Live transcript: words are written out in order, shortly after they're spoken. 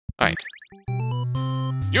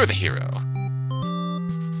You're the hero.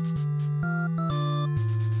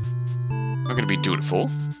 We're gonna be dutiful.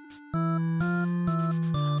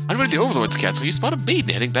 On the way to the Overlord's castle, you spot a maiden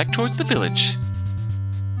heading back towards the village.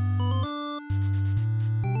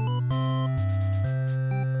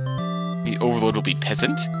 The Overlord will be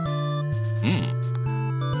peasant?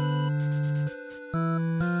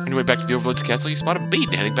 On your way back to the Overlord's castle, you spot a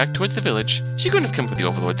maiden heading back towards the village. She couldn't have come from the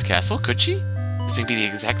Overlord's castle, could she? This may be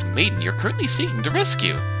the exact maiden you're currently seeking to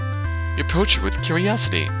rescue. You approach her with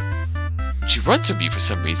curiosity. She runs from you for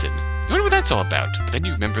some reason. You wonder what that's all about, but then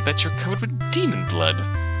you remember that you're covered with demon blood.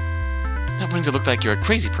 Not wanting to look like you're a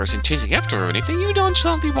crazy person chasing after her or anything, you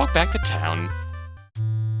nonchalantly walk back to town.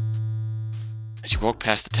 As you walk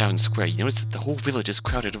past the town square, you notice that the whole village is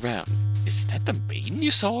crowded around. Is that the maiden you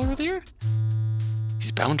saw earlier?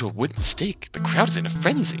 She's bound to a wooden stake. The crowd is in a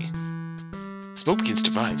frenzy. Smoke begins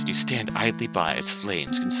to rise, and you stand idly by as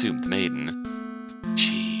flames consume the maiden.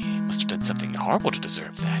 She must have done something horrible to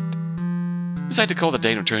deserve that. You decide to call the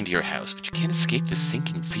day and return to your house, but you can't escape this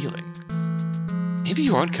sinking feeling. Maybe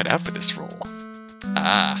you aren't cut out for this role.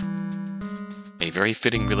 Ah. A very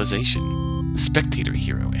fitting realization. A spectator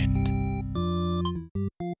hero end.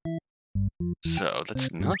 So,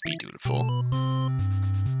 let's not be dutiful.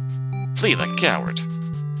 Flee like a coward.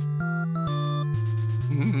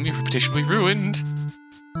 Your reputation will be ruined.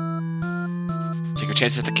 Take your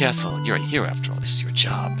chances at the castle. You're a hero after all. This is your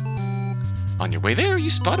job. On your way there,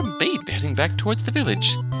 you spot a maid heading back towards the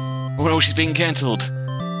village. Oh no, she's being cancelled.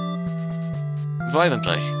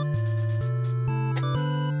 Violently.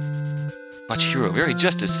 Much hero, very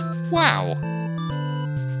justice. Wow.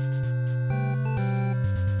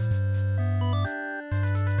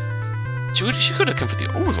 She could have come from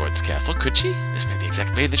the Overlord's castle, could she? This may be the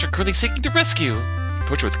exact maiden that you're currently seeking to rescue. You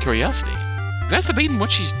approach her with curiosity. You ask the maiden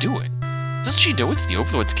what she's doing. Doesn't she know it's the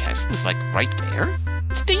Overlord's castle is like right there?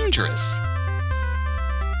 It's dangerous.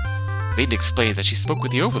 The maiden explains that she spoke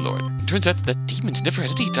with the Overlord. It turns out that the demons never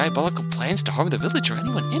had any diabolical plans to harm the village or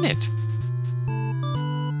anyone in it.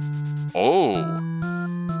 Oh.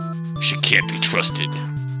 She can't be trusted.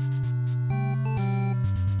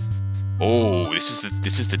 Oh, this is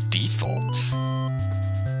the default.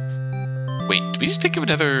 Wait, did we just pick up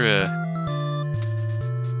another,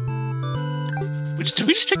 Did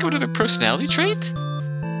we just pick up another personality trait?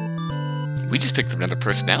 We just picked up another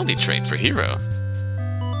personality trait for hero.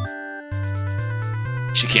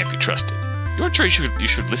 She can't be trusted. You're sure you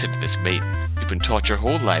should listen to this maiden. You've been taught your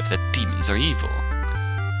whole life that demons are evil.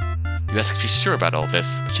 You ask if she's sure about all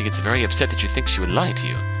this, but she gets very upset that you think she would lie to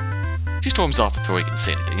you. She storms off before you can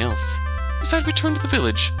say anything else. You decide to return to the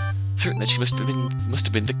village, certain that she must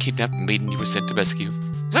have been the kidnapped maiden you were sent to rescue.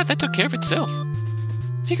 Glad that took care of itself.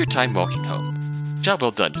 Take your time walking home. Job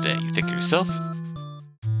well done today, you think to yourself.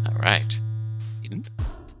 Alright. Maiden?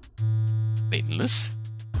 Maidenless?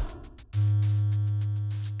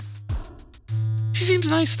 She seems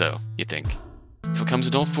nice, though, you think. If it comes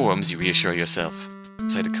in all forms, you reassure yourself. You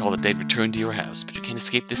decide to call it a day and return to your house, but you can't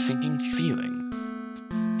escape this sinking feeling.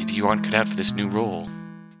 Maybe you aren't cut out for this new role.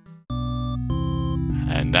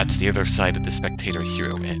 And that's the other side of the spectator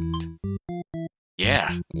hero end.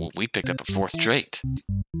 Yeah, well, we picked up a fourth trait.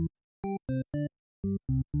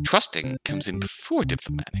 Trusting comes in before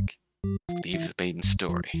diplomatic. Leave the maiden's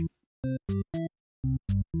story.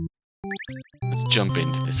 Let's jump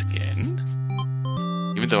into this again.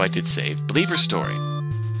 Even though I did save, believe her story.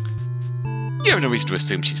 You have no reason to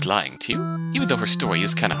assume she's lying to you. Even though her story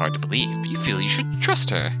is kind of hard to believe, you feel you should trust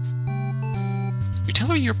her. You tell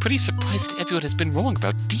her you're pretty surprised that everyone has been wrong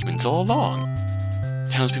about demons all along.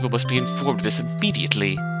 Townspeople must be informed of this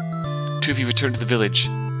immediately. Two of you return to the village.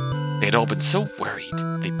 They had all been so worried.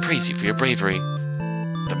 They praise you for your bravery.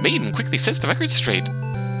 The maiden quickly sets the record straight.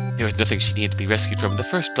 There was nothing she needed to be rescued from in the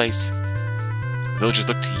first place. The villagers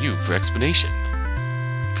look to you for explanation.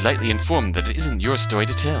 You politely inform them that it isn't your story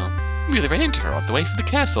to tell. You merely ran into her on the way from the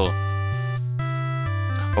castle.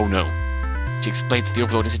 Oh no. She explains that the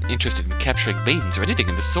Overlord isn't interested in capturing maidens or anything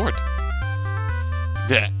of the sort.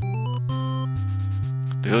 The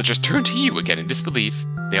villagers turn to you again in disbelief.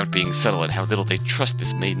 They aren't being subtle in how little they trust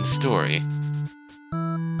this maiden's story.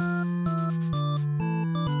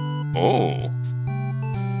 Oh.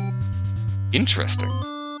 Interesting.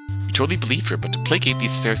 You totally believe her, but to placate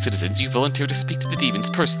these fair citizens, you volunteer to speak to the demons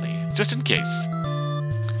personally, just in case.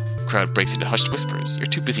 The crowd breaks into hushed whispers. You're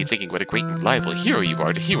too busy thinking what a great and reliable hero you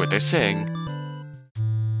are to hear what they're saying.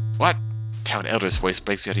 What? The town elder's voice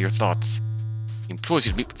breaks you out of your thoughts. He implores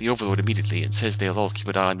you to meet with the Overlord immediately and says they'll all keep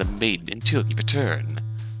an eye on the maiden until you return.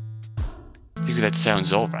 I figure that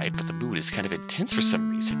sounds alright, but the mood is kind of intense for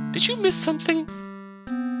some reason. Did you miss something?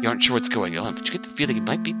 You aren't sure what's going on, but you get the feeling it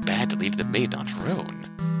might be bad to leave the maiden on her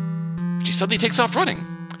own. But she suddenly takes off running.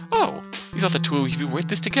 Oh, you thought the two of you were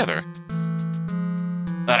this together.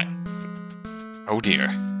 Oh dear.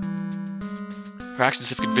 Her actions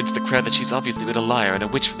have convinced the crowd that she's obviously been a liar and a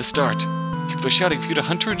witch from the start. People are shouting for you to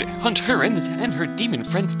hunt her and her demon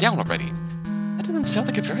friends down already. That doesn't sound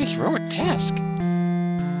like a very heroic task.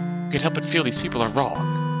 You can't help but feel these people are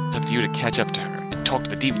wrong. It's up to you to catch up to her and talk to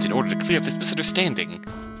the demons in order to clear up this misunderstanding.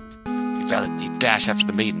 You valiantly dash after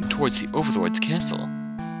the maiden towards the Overlord's castle.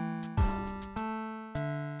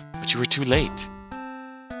 But you were too late.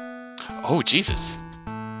 Oh, Jesus.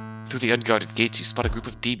 Through the unguarded gates, you spot a group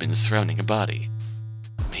of demons surrounding a body.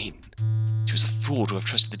 The maiden. She was a fool to have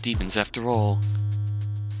trusted the demons after all.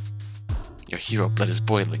 Your hero blood is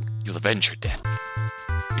boiling. You'll avenge her death.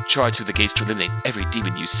 You charge through the gates to eliminate every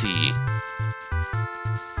demon you see.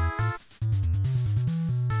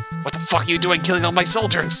 What the fuck are you doing killing all my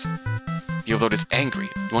soldiers? The Overlord is angry.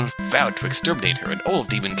 You want to vow to exterminate her and all of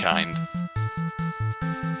demonkind.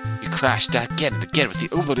 You clash again and again, but the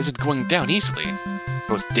Overlord isn't going down easily.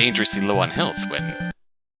 Both dangerously low on health when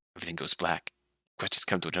everything goes black. Questions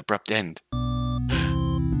come to an abrupt end.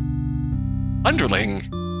 Underling!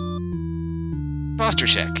 Posture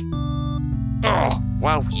check. Oh,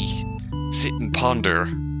 while we sit and ponder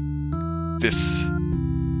this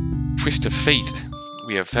twist of fate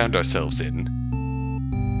we have found ourselves in,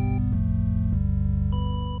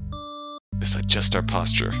 let's adjust our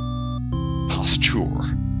posture.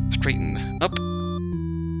 Straighten up.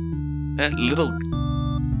 That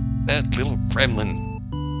little gremlin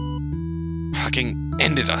fucking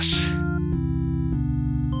ended us.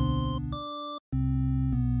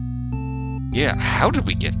 Yeah, how did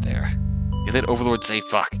we get there? Did that Overlord say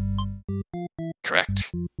fuck?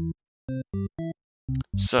 Correct.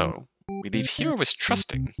 So, we leave Hero as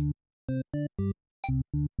trusting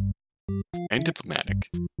and diplomatic.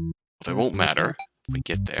 Although it won't matter if we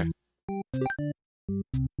get there.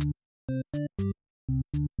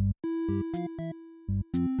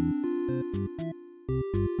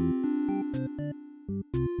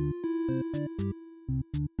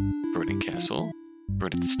 Burning castle. Burn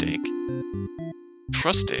at the stake.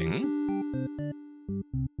 Trusting.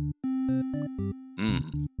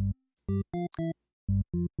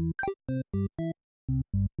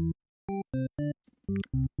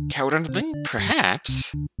 Coward underling?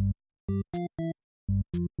 Perhaps.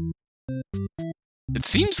 It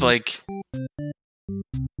seems like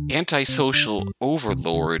antisocial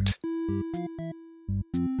Overlord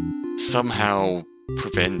somehow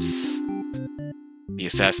prevents the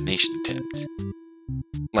assassination attempt.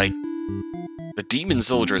 Like, the demon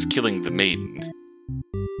soldier is killing the maiden.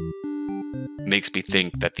 Makes me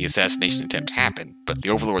think that the assassination attempt happened, but the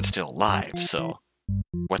Overlord's still alive, so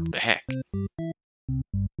what the heck?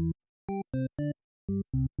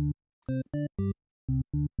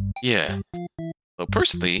 Yeah. Well,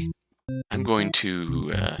 personally, I'm going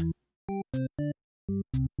to,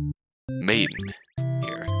 Maiden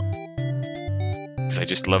here. Because I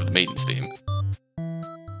just love the Maiden's theme.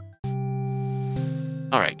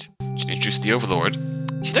 Alright, she introduced the Overlord.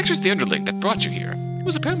 She lectures the underling that brought you here. He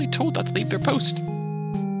was apparently told not to leave their post.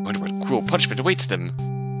 I wonder what cruel punishment awaits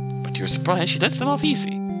them. But to your surprise, she lets them off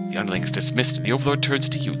easy. The underling is dismissed and the Overlord turns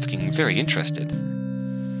to you, looking very interested.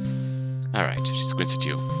 Alright, she squints at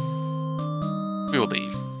you. We will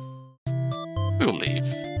leave. We will leave.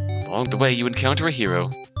 Along the way, you encounter a hero.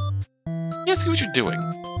 He asks you what you're doing.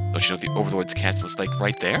 Don't you know the Overlord's castle is, like,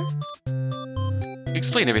 right there? You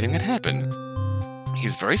explain everything that happened.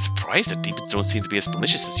 He's very surprised that demons don't seem to be as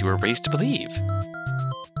malicious as you were raised to believe.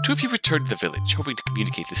 Two of you returned to the village, hoping to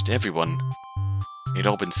communicate this to everyone. They'd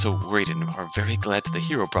all been so worried and are very glad that the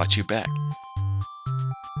hero brought you back.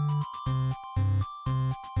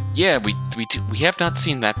 Yeah, we have not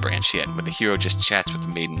seen that branch yet, where the hero just chats with the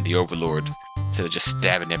maiden and the Overlord, instead of just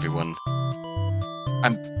stabbing everyone.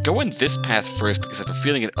 I'm going this path first because I have a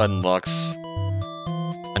feeling it unlocks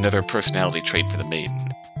another personality trait for the maiden.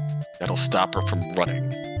 That'll stop her from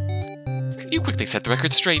running. You quickly set the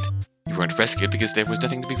record straight. You weren't rescued because there was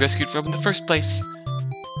nothing to be rescued from in the first place.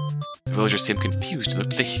 The villagers seem confused and look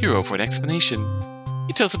to the hero for an explanation.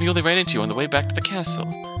 He tells them he only ran into you on the way back to the castle,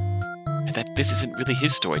 and that this isn't really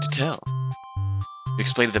his story to tell. You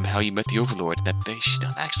explain to them how you met the Overlord and that she's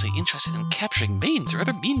not actually interested in capturing maidens or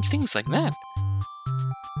other mean things like that.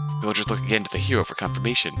 The villagers look again to the hero for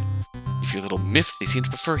confirmation. You feel a little miffed they seem to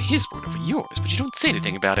prefer his word over yours, but you don't say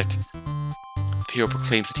anything about it. The hero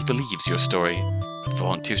proclaims that he believes your story, but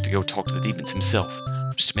volunteers to go talk to the demons himself,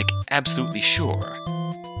 just to make absolutely sure.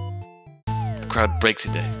 The crowd breaks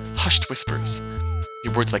into hushed whispers.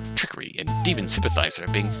 Your words like trickery and demon sympathizer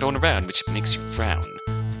are being thrown around, which makes you frown.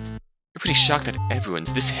 You're pretty shocked that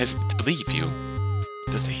everyone's this hesitant to believe you.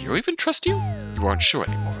 Does the hero even trust you? You aren't sure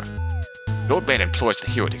anymore. An old man implores the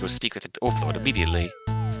hero to go speak with the Overlord immediately.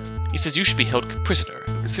 He says you should be held prisoner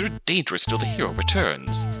and considered dangerous until the hero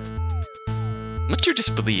returns. Much to your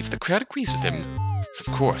disbelief, the crowd agrees with him. As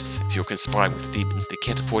of course, if you're conspiring with the demons, they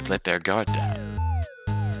can't afford to let their guard down.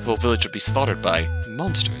 The whole village would be slaughtered by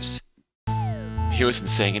monsters. The hero isn't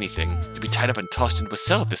saying anything. You'll be tied up and tossed into a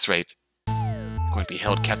cell at this rate. You're going to be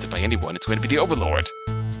held captive by anyone. It's going to be the Overlord.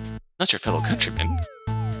 Not your fellow countrymen.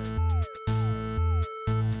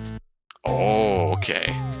 Oh,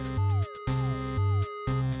 okay.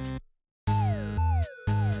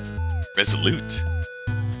 Resolute.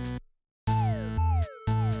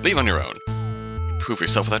 Leave on your own. Improve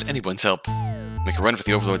yourself without anyone's help. Make a run for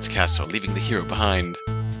the Overlord's castle, leaving the hero behind.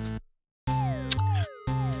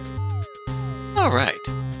 Alright.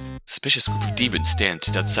 A suspicious group of demons stand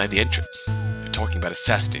just outside the entrance. They're talking about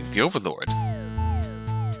assassinating the Overlord.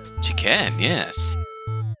 She can, yes.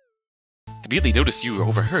 They immediately notice you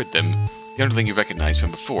overheard them. The underling you recognize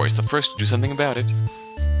from before is the first to do something about it.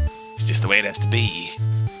 It's just the way it has to be.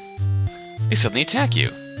 They suddenly attack you.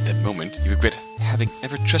 At that moment, you regret having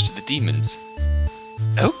ever trusted the demons.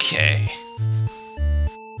 Okay.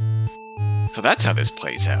 So that's how this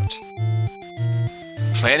plays out.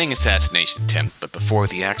 Planning assassination attempt, but before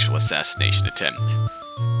the actual assassination attempt.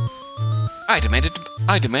 I demand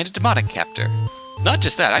a demonic captor. Not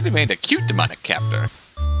just that, I demand a cute demonic captor.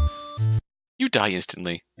 You die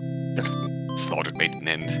instantly. Slaughtered made an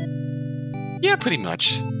end. Yeah, pretty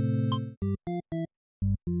much.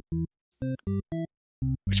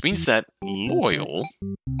 Which means that loyal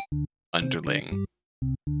underling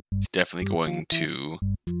is definitely going to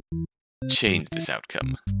change this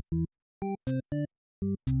outcome.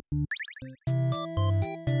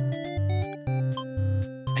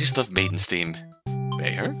 I just love Maiden's theme.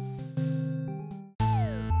 Obey her.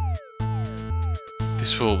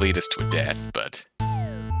 This will lead us to a death, but...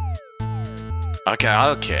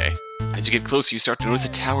 Okay. As you get closer, you start to notice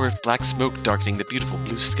a tower of black smoke darkening the beautiful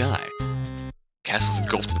blue sky. Castle's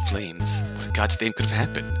engulfed in flames. What in God's name could have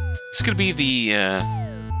happened? This could be the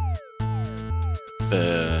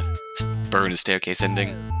burn staircase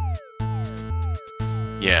ending.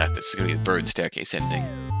 Yeah, this is gonna be the burn staircase ending.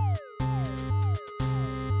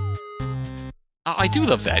 Oh, I do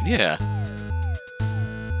love that, yeah.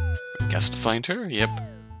 Castle to find her? Yep.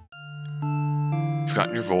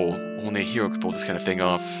 Forgotten your role. Only a hero could pull this kind of thing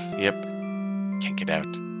off. Yep. Can't get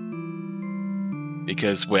out.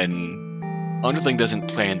 Because when Underling doesn't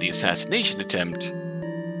plan the assassination attempt,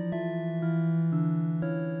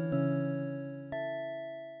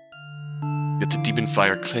 let the demon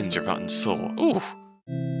fire cleanse your rotten soul. Ooh!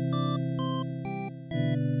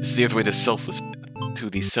 This is the other way to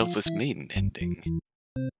the selfless maiden ending.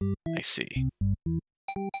 I see.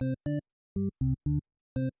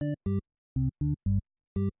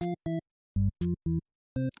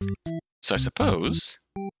 So I suppose...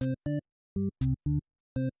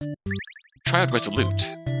 try out Resolute.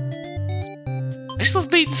 I just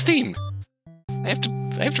love Maiden's theme! I have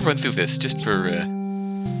to run through this just for,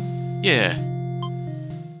 yeah.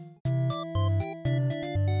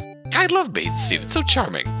 I love Maiden's theme, it's so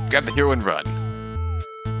charming. Grab the hero and run.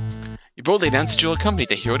 You boldly announce that you'll accompany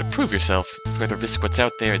the hero to prove yourself. Rather risk what's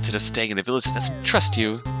out there instead of staying in a village that doesn't trust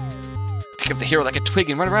you. Pick up the hero like a twig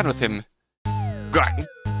and run around with him.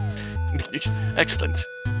 Excellent.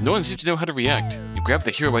 No one seems to know how to react. You grab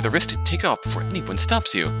the hero by the wrist and take off before anyone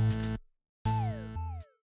stops you.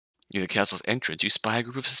 Near the castle's entrance, you spy a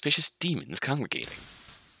group of suspicious demons congregating.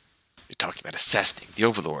 They're talking about assassinating the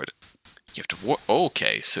Overlord. You have to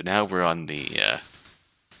okay, so now we're on the,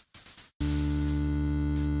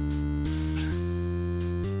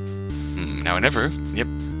 now or never. Yep,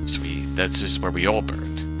 sweet. That's just where we all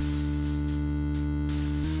burned.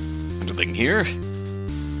 Underling here.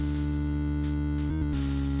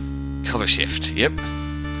 Color shift, yep.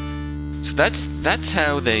 So that's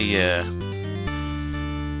how they,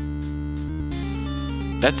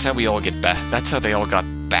 that's how we all get back, that's how they all got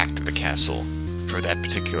back to the castle for that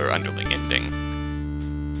particular Underling ending.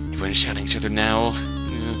 Everyone's shouting at each other now.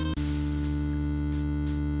 Yeah.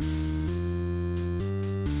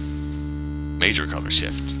 Major color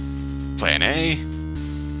shift. Plan A.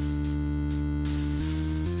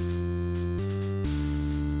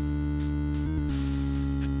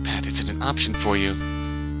 The path isn't an option for you.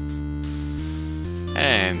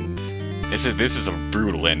 And this is a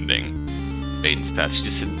brutal ending. Maiden's path, she's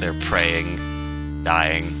just sitting there praying,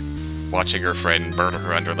 dying, watching her friend murder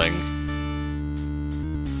her underling.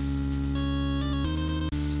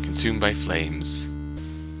 consumed by flames.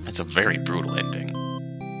 That's a very brutal ending.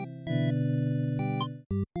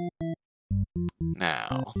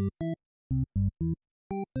 Now...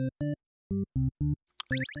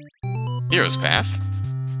 Hero's path.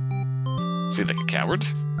 Feel like a coward.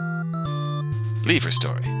 Leave her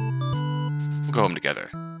story. We'll go home together.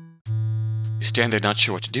 You stand there not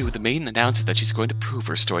sure what to do. The maiden announces that she's going to prove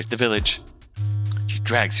her story to the village. She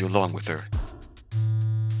drags you along with her.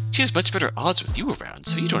 She has much better odds with you around,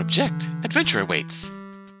 so you don't object. Adventure awaits.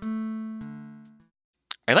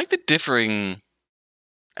 I like the differing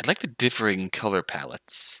color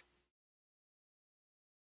palettes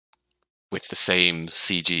with the same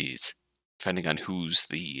CGs, depending on who's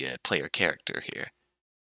the player character here.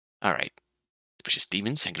 Alright. Suspicious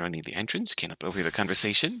demons hanging around near the entrance. Can't overhear the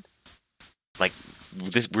conversation. Like,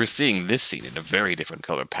 this, we're seeing this scene in a very different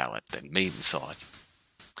color palette than Maiden saw it.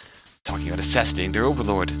 Talking about assassinating their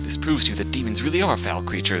overlord, this proves to you that demons really are foul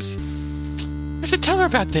creatures. You have to tell her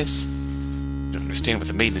about this. You don't understand what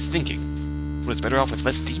the Maiden is thinking. One is better off with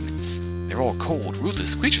less demons. They're all cold,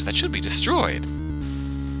 ruthless creatures that should be destroyed.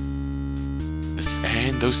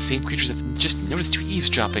 And those same creatures have just noticed you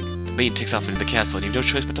eavesdropping. The Maiden takes off into the castle, and you have no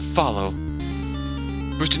choice but to follow.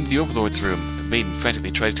 Burst into the Overlord's room. The Maiden frantically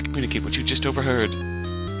tries to communicate what you just overheard.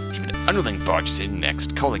 Demon Underling barges in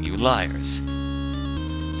next, calling you liars.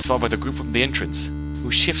 It's followed by the group from the entrance, who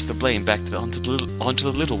shifts the blame back onto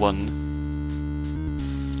the little one.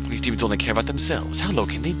 These demons only care about themselves. How low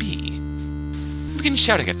can they be? You begin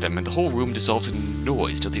shouting at them, and the whole room dissolves in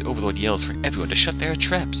noise till the Overlord yells for everyone to shut their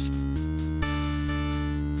traps.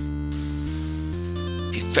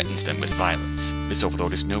 She threatens them with violence. This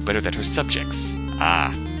Overlord is no better than her subjects.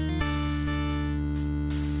 Ah.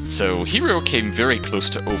 So, Hero came very close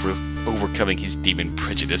to overcoming his demon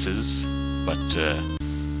prejudices, but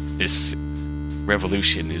this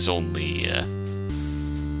revolution is only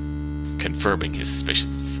confirming his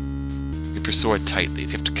suspicions. You pursue it tightly.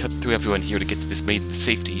 If you have to cut through everyone here to get to this maiden's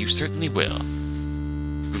safety, you certainly will.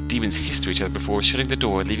 Both demons hissed to each other before shutting the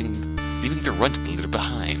door, leaving the runt of the litter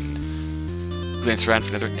behind. You glance around for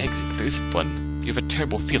another exit, but there isn't one. You have a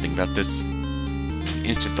terrible feeling about this. In an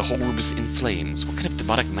instant, the whole room is in flames. What kind of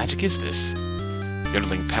demonic magic is this? The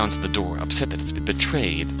underling pounds on the door, upset that it's been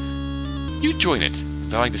betrayed. You join it,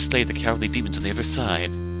 vowing to slay the cowardly demons on the other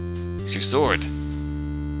side. Use your sword.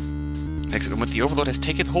 Next moment, the Overlord has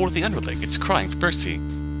taken hold of the underling. It's crying for mercy.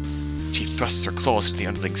 She thrusts her claws into the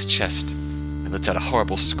underling's chest and lets out a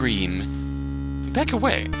horrible scream. Back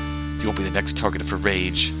away. You won't be the next target of her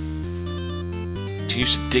rage. She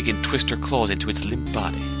continues to dig and twist her claws into its limp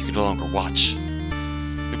body. You can no longer watch.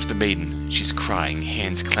 Look to the maiden. She's crying,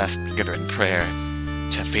 hands clasped together in prayer.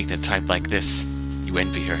 To have faith in a time like this, you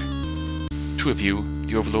envy her. Two of you,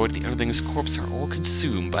 the Overlord and the underling's corpse, are all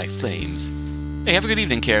consumed by flames. Hey, have a good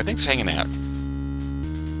evening, Care. Thanks for hanging out.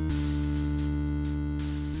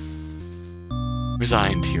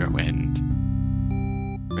 Resigned, Hero End.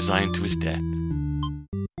 Resigned to his death.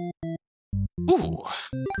 Ooh.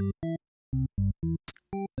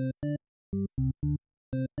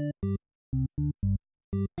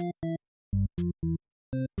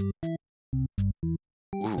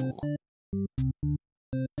 Ooh.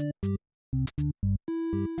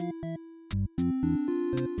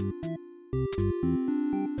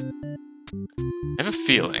 I have a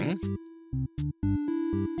feeling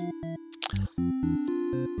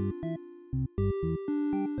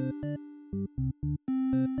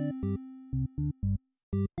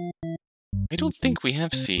I don't think we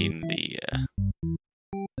have seen the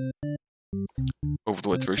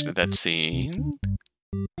Overlord's version of that scene.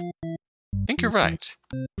 I think you're right.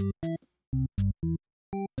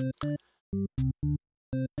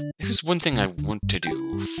 There's one thing I want to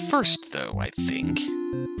do first, though, I think.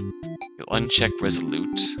 You'll uncheck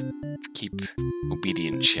Resolute, keep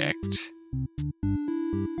Obedient checked,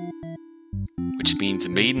 which means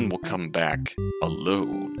Maiden will come back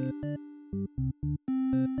alone.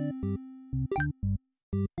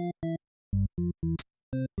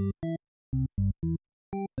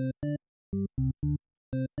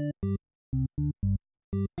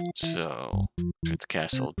 So, try the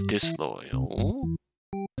castle disloyal.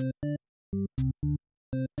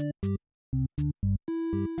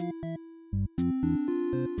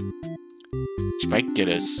 Which might get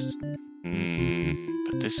us...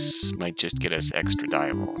 but this might just get us extra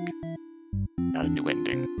dialogue. Not a new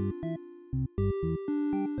ending.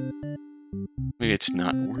 Maybe it's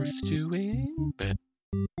not worth doing, but...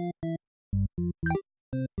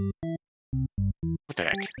 What the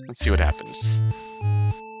heck? Let's see what happens.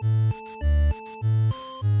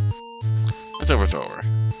 Let's overthrow her.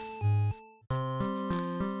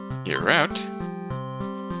 You're out.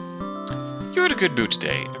 You're in a good mood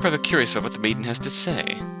today. I'm rather curious about what the maiden has to say.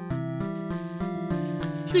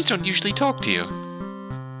 Heroes don't usually talk to you.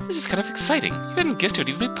 This is kind of exciting. You hadn't guessed it would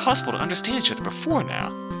even be possible to understand each other before now.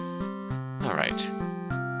 Alright.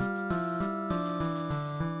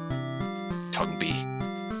 Tongue bee.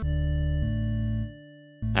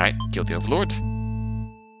 Alright, kill the Overlord.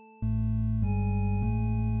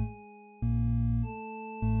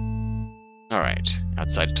 Alright,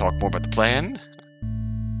 outside to talk more about the plan.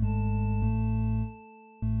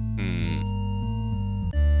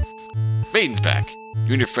 Maiden's back.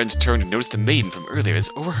 You and your friends turned and noticed the maiden from earlier has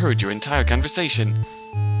overheard your entire conversation.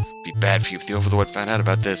 It'd be bad for you if the Overlord found out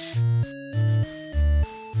about this.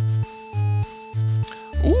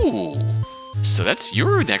 Ooh, so that's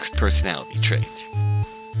your next personality trait.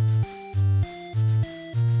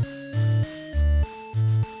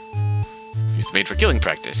 Use the maid for killing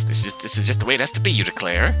practice. This is just the way it has to be, you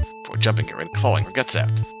declare, before jumping her and clawing her guts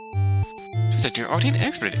out. Turns out you're already an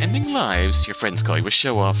expert at ending lives. Your friends call you a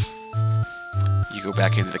show-off. You go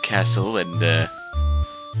back into the castle and,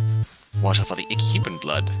 wash off all the icky human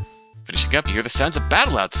blood. Finishing up, you hear the sounds of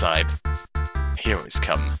battle outside. A hero has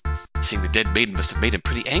come. Seeing the dead maiden must have made him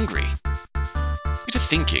pretty angry. You're to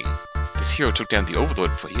thinking, if this hero took down the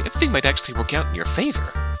Overlord for you, everything might actually work out in your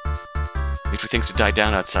favor. Wait for things to die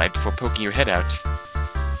down outside before poking your head out.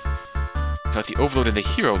 But the Overlord and the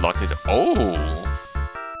hero locked into— oh!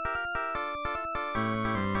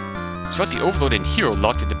 It's about the Overlord and hero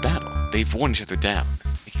locked into battle. They've worn each other down,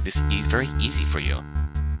 making this very easy for you.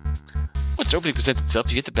 Once the opening presents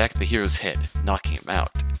itself, you hit the back of the hero's head, knocking him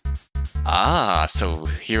out. Ah, so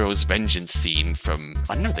hero's vengeance scene from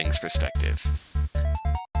Underling's perspective.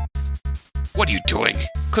 What are you doing?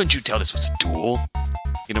 Couldn't you tell this was a duel?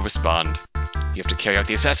 You don't respond. You have to carry out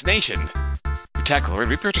the assassination. You tackle her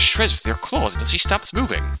and rip her to shreds with your claws until she stops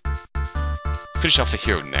moving. Finish off the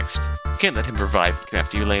hero next. You can't let him revive and come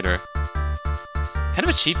after you later. Kind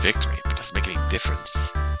of a cheap victory, but doesn't make any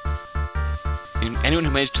difference. Anyone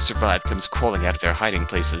who managed to survive comes crawling out of their hiding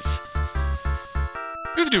places.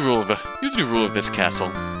 You're the new ruler of this castle.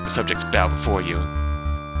 Your subjects bow before you.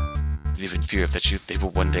 You live in fear that they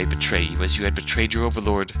will one day betray you as you had betrayed your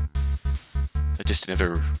Overlord. That's just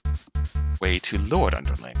another way to lord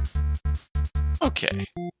Underling. Okay.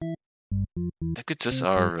 That gets us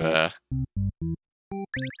our,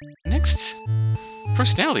 next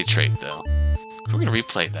personality trait, though. We're gonna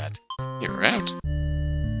replay that. Here, we're out.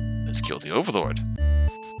 Let's kill the Overlord.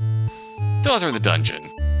 Those are in the dungeon.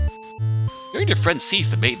 You and your friend seize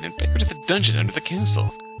the maiden and bring her to the dungeon under the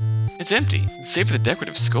castle. It's empty, save for the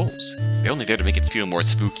decorative skulls. They're only there to make it feel more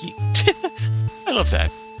spooky. I love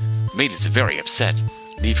that. The maid is very upset.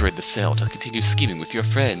 Leave her in the cell to continue scheming with your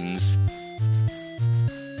friends.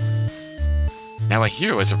 Now a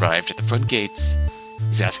hero has arrived at the front gates.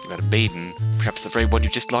 He's asking about a maiden, perhaps the very one you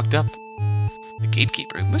just locked up. The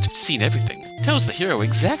gatekeeper, who must have seen everything, tells the hero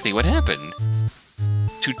exactly what happened.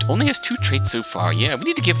 Only has 2 traits so far. Yeah, we do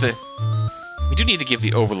need to give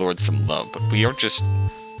the Overlord some love, but we are just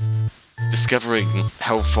discovering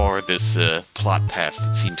how far this plot path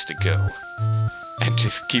seems to go. And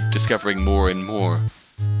just keep discovering more and more.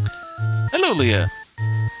 Hello, Leah.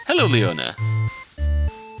 Hello, Leona.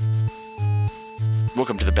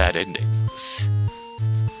 Welcome to the bad endings.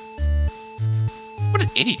 What an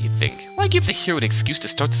idiot you think. Why give the hero an excuse to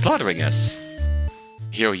start slaughtering us?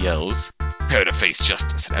 The hero yells, prepare to face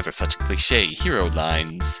justice, and other such cliché hero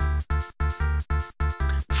lines.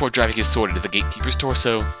 Before driving his sword into the gatekeeper's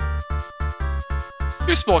torso.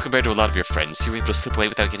 You're small compared to a lot of your friends, so you're able to slip away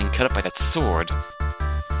without getting cut up by that sword.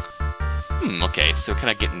 Okay, so kind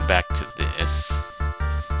of getting back to this.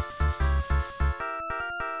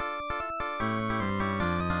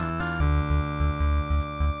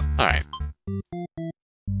 Alright.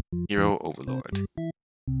 Hero Overlord.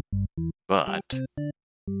 But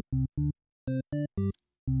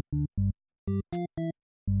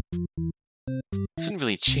doesn't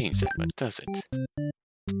really change that much, does it?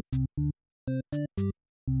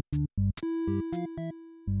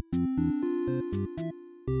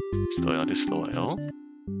 Disloyal, disloyal.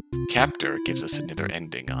 Captor gives us another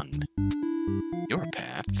ending on your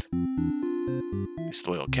path.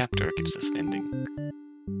 Disloyal captor gives us an ending.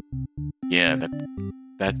 Yeah,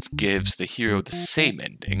 that gives the hero the same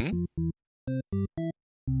ending.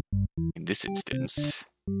 In this instance.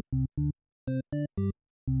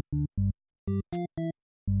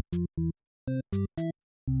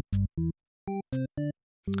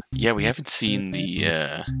 Yeah, we haven't seen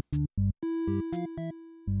the,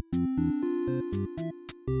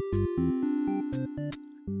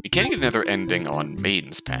 we can't get another ending on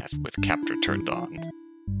Maiden's Path with Captor turned on.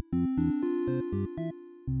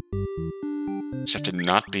 Just have to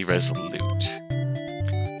not be resolute.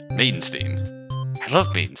 Maiden's theme. I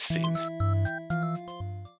love Maiden's theme.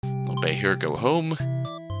 Obey her, go home.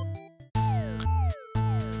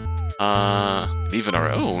 Leave on our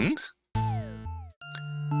own.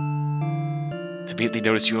 They immediately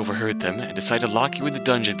notice you overheard them and decide to lock you in the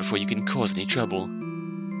dungeon before you can cause any trouble.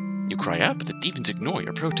 You cry out, but the demons ignore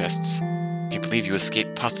your protests. Can you believe you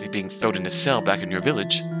escaped possibly being thrown in a cell back in your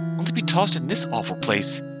village, only to be tossed in this awful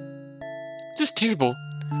place? This is terrible.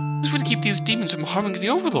 Who's going to keep these demons from harming the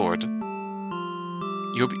Overlord?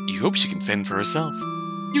 You hope she can fend for herself.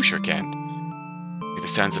 You sure can. With the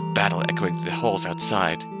sounds of battle echoing through the halls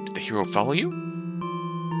outside, did the hero follow you?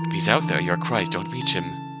 If he's out there, your cries don't reach him.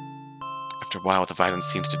 After a while, the violence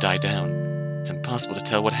seems to die down. It's impossible to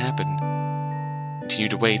tell what happened. Continue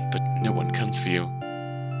to wait, but no one comes for you.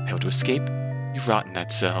 How to escape? You rot in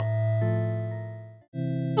that cell.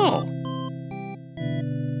 Oh.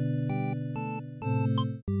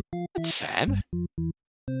 That's sad.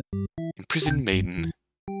 Imprisoned maiden.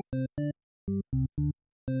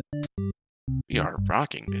 We are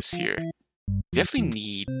rocking this here. Definitely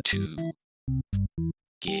need to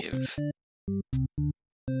give.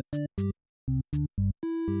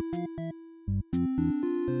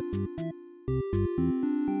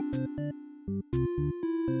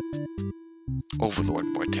 Overlord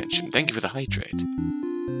more attention. Thank you for the hydrate.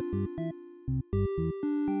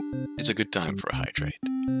 It's a good time for a hydrate.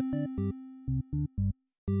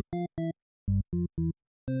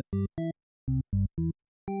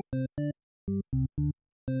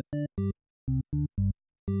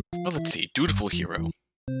 Well, let's see. Dutiful hero.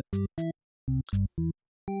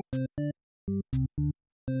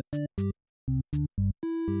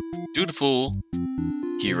 Dutiful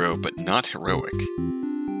hero, but not heroic.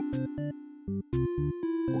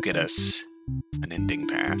 Will get us an ending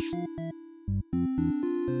path.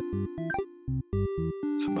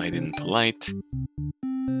 So might and polite.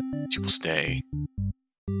 She will stay.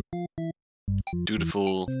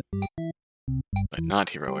 Dutiful, but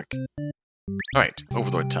not heroic. Alright,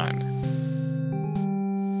 Overlord time.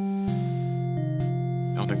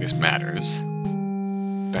 I don't think this matters.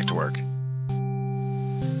 Back to work.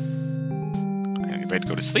 Are you ready to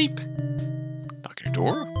go to sleep? Knock on your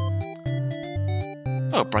door.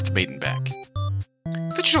 Oh, brought the maiden back.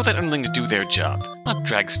 Did you know that underling to do their job, not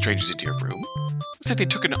drag strangers into your room? Looks like they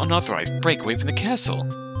took an unauthorized breakaway from the castle.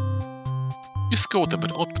 You scold them,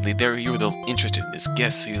 but ultimately you were a little interested in this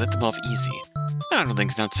guest, so you let them off easy. That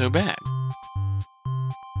underling's not so bad.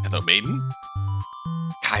 Hello, maiden?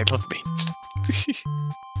 I love maidens.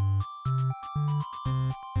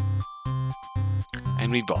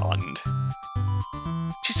 And we bond.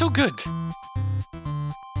 She's so good.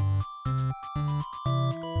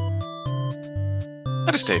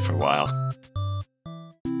 Let her stay for a while.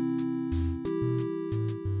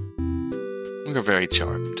 We're very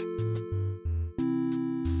charmed.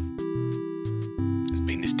 This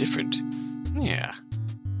maiden is different. Yeah.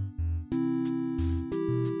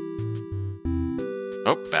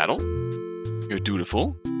 Oh, battle. You're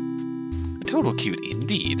dutiful. A total cute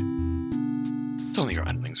indeed. It's only your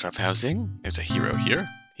underlings roughhousing. There's a hero here.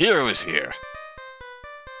 Hero is here.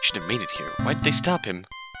 Should have made it here. Why did they stop him?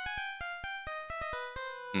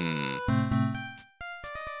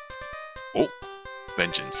 Oh,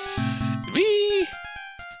 vengeance. Whee!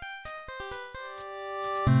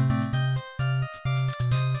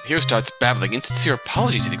 The hero starts babbling insincere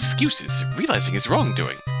apologies and excuses, realizing his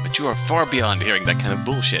wrongdoing. But you are far beyond hearing that kind of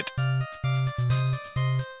bullshit.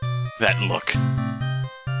 That look.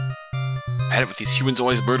 At it with these humans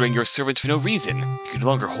always murdering your servants for no reason. You can no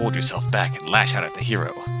longer hold yourself back and lash out at the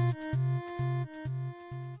hero.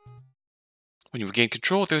 When you regain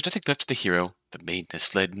control, there is nothing left of the hero. The maiden has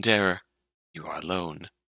fled in terror. You are alone.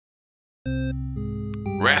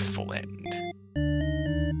 Wrathful end.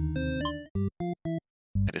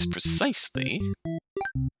 That is precisely...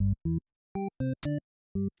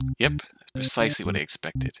 Yep, that's precisely what I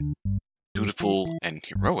expected. Dutiful and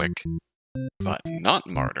heroic, but not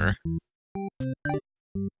martyr.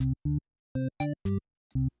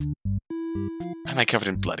 Am I covered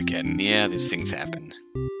in blood again? Yeah, these things happen.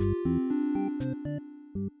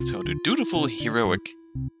 So do dutiful, heroic,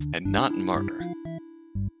 and not martyr.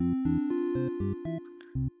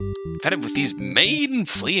 Fed up with these maiden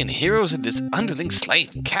fleeing heroes in this underling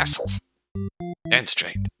slave castle. And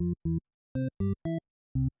straight.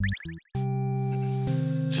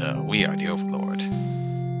 So, we are the Overlord.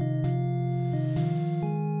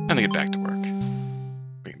 Time to get back to work.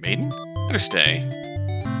 Bring maiden? Let her stay.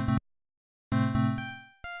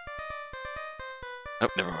 Oh,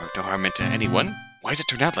 never no harm meant to anyone. Why does it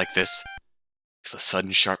turn out like this? Feel a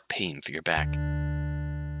sudden sharp pain through your back.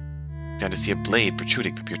 down to see a blade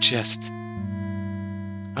protruding from your chest.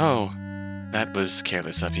 Oh, that was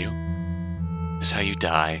careless of you. This is how you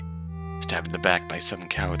die, stabbed in the back by some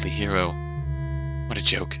cowardly hero. What a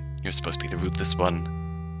joke. You're supposed to be the ruthless one.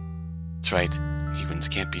 That's right, humans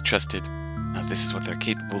can't be trusted. Now this is what they're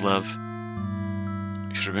capable of.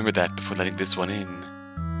 You should remember that before letting this one in.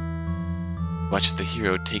 Watch as the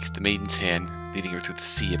hero takes the maiden's hand, leading her through the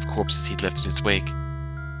sea of corpses he'd left in his wake.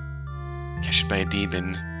 Captured by a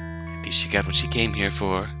demon, at least she got what she came here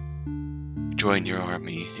for. Join your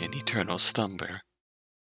army in eternal slumber.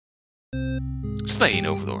 Slain,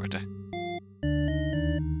 Overlord.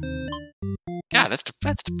 God, that's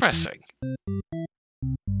depressing.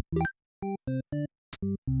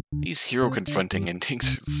 These hero-confronting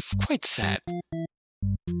endings are quite sad.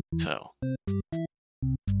 So...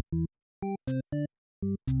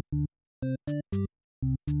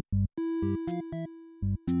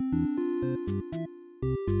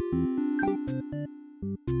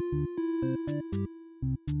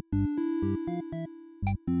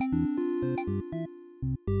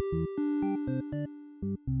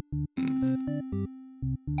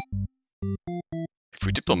 If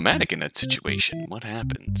we're diplomatic in that situation, what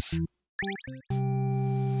happens?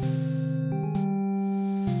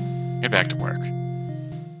 Get back to work.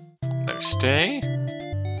 Let her stay.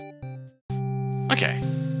 Okay.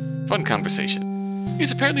 Fun conversation. He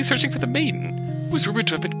was apparently searching for the maiden, who was rumored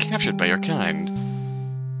to have been captured by your kind.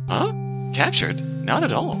 Huh? Captured? Not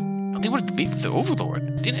at all. They wanted to meet with the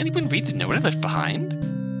Overlord. Didn't anyone read the note I left behind?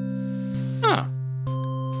 Huh.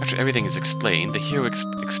 After everything is explained, the hero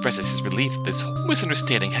expresses his relief that this whole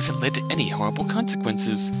misunderstanding hasn't led to any horrible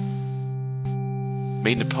consequences.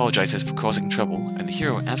 Maiden apologizes for causing trouble, and the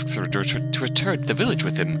hero asks her to return to the village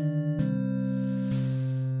with him.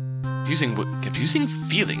 Confusing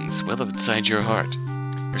feelings well inside your heart.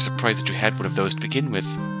 You're surprised that you had one of those to begin with.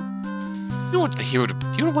 You don't want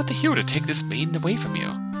the hero to take this maiden away from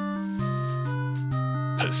you.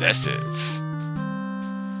 Possessive.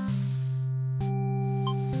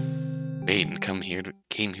 Maiden came here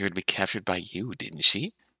to be captured by you, didn't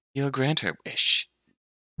she? You'll grant her wish.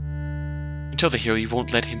 You tell the hero you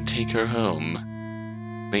won't let him take her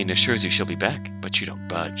home. Maiden assures you she'll be back, but you don't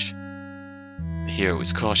budge. The hero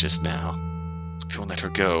is cautious now. If you won't let her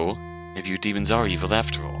go, maybe you demons are evil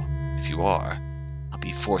after all. If you are, I'll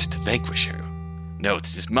be forced to vanquish her. No,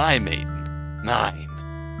 this is my maiden. Mine.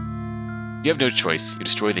 You have no choice. You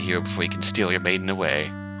destroy the hero before he can steal your maiden away.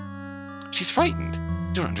 She's frightened.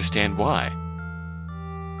 You don't understand why.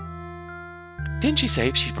 Didn't she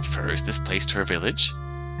say she prefers this place to her village?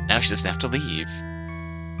 Now she doesn't have to leave.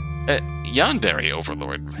 Yandere,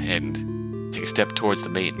 Overlord, and take a step towards the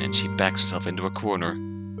maiden, and she backs herself into a corner.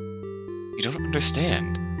 You don't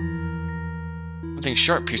understand. Something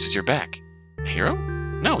sharp pierces your back. The hero?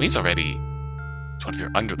 No, he's already... It's one of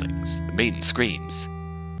your underlings. The maiden screams.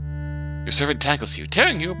 Your servant tackles you,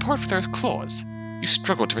 tearing you apart with her claws. You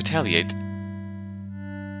struggle to retaliate.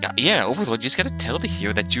 Yeah, Overlord, you just gotta tell the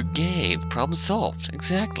hero that you're gay. The problem's solved.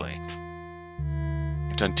 Exactly.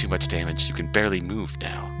 You've done too much damage. You can barely move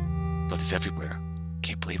now. Blood is everywhere.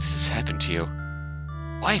 Can't believe this has happened to you.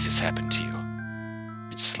 Why has this happened to you? You've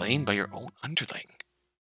been slain by your own underling.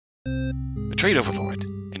 Betrayed, Overlord.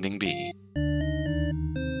 Ending B.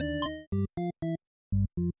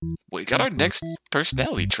 We got our next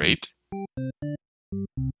personality trait.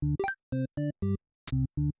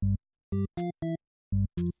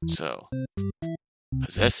 So,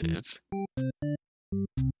 possessive.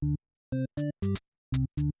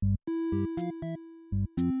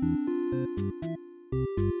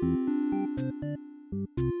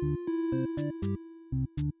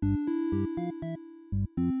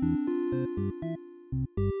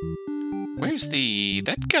 Where's the...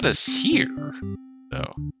 That got us here,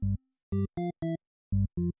 though.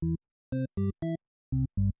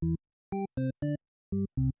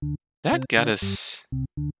 That got us...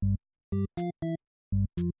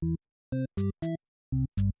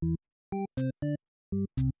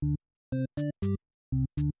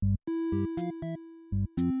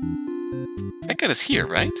 That got us here,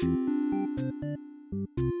 right?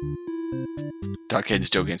 Darkhead's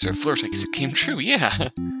joke answer a flirt, I guess it came true, yeah.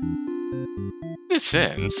 In a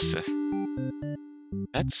sense.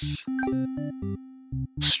 That's...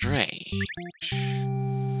 strange.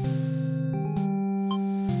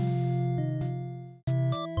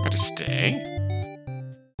 Or to stay?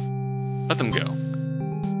 Let them go.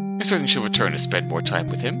 I certainly shall return to spend more time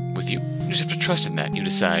with you. You just have to trust in that, you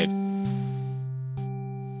decide.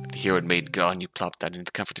 With the hero and maid gone, you plop down into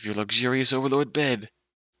the comfort of your luxurious Overlord bed.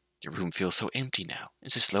 Your room feels so empty now.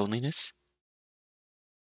 Is this loneliness?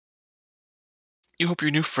 You hope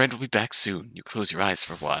your new friend will be back soon. You close your eyes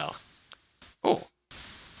for a while. Oh,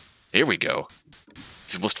 here we go.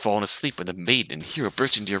 You've almost fallen asleep when the maiden and hero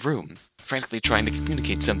burst into your room, frantically trying to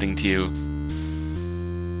communicate something to you.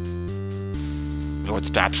 Lord,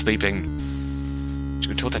 stop sleeping. You've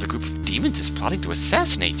been told that a group of demons is plotting to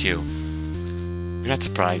assassinate you. You're not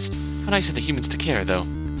surprised. How nice of the humans to care, though.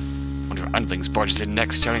 One of your underlings barges in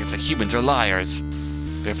next, shouting that the humans are liars.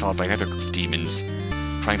 They're followed by another group of demons,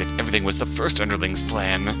 crying that everything was the first underling's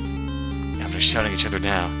plan. Everyone is shouting at each other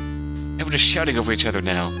now. Everyone is shouting over each other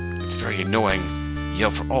now. It's very annoying.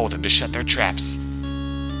 Yell for all of them to shut their traps.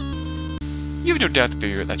 You have no doubt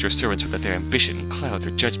that your servants would let their ambition cloud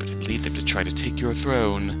their judgment and lead them to try to take your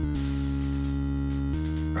throne.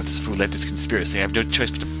 Regardless of who led this conspiracy, I have no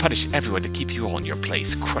choice but to punish everyone to keep you all in your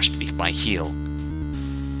place, crushed beneath my heel.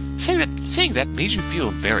 Saying that made you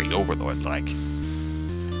feel very overlord-like.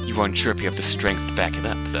 You aren't sure if you have the strength to back it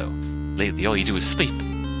up, though. Lately, all you do is sleep.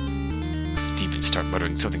 Demons start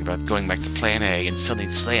muttering something about going back to Plan A and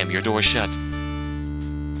suddenly slam your door shut.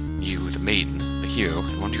 You, the maiden, the hero,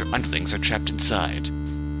 and one of your underlings are trapped inside.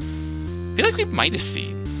 I feel like we might have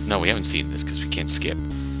seen. No, we haven't seen this because we can't skip.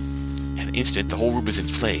 In an instant, the whole room is in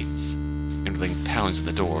flames. Underling pounds on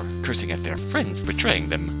the door, cursing at their friends for betraying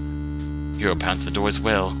them. Hero pounds the door as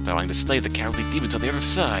well, vowing to slay the cowardly demons on the other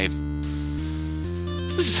side.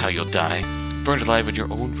 This is how you'll die, burned alive in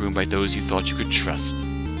your own room by those you thought you could trust.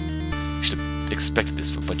 You should have expected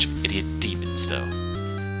this from a bunch of idiot demons, though.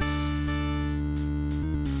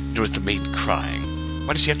 You notice the maiden crying.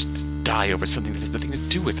 Why does she have to die over something that has nothing to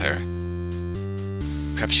do with her?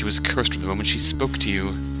 Perhaps she was cursed from the moment she spoke to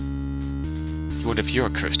you. You wonder if you're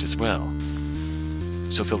cursed as well.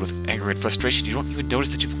 So filled with anger and frustration, you don't even notice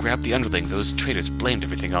that you've grabbed the underling those traitors blamed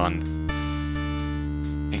everything on.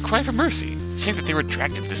 And cry for mercy, saying that they were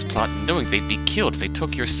dragged into this plot and knowing they'd be killed if they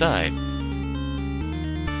took your side.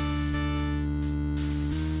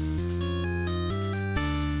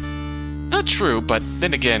 Not true, but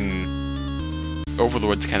then again,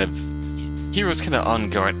 Overlord's Hero's kind of on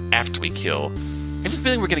guard after we kill. I have a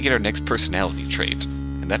feeling we're going to get our next personality trait,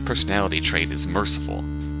 and that personality trait is merciful.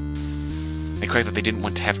 They cry that they didn't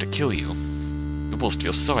want to have to kill you. You almost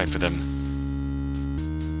feel sorry for them.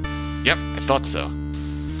 Yep, I thought so.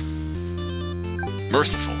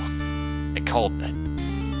 Merciful. I called that.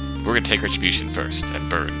 We're going to take retribution first, and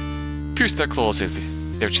burn. Pierce their claws into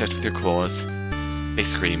their chest with your claws. They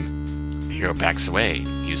scream. The hero backs away.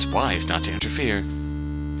 He is wise not to interfere.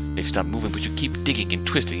 They've stopped moving, but you keep digging and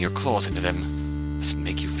twisting your claws into them. Doesn't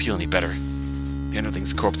make you feel any better. The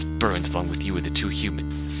underling's corpse burns along with you and the two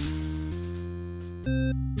humans.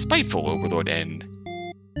 Spiteful Overlord end.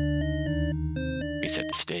 Reset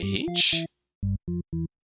the stage.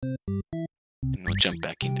 And we'll jump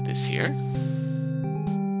back into this here.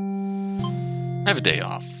 Have a day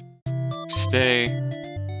off. Stay.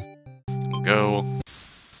 Go.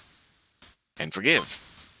 And forgive.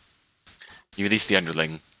 You release the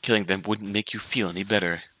underling. Killing them wouldn't make you feel any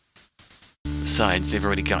better. Besides, they've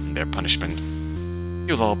already gotten their punishment.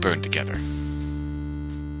 You'll all burn together.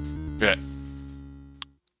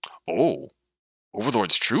 Oh,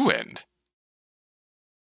 Overlord's true end.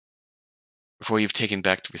 Before you've taken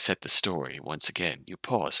back to reset the story, once again, you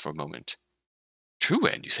pause for a moment. True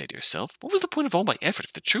end, you say to yourself? What was the point of all my effort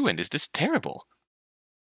if the true end is this terrible?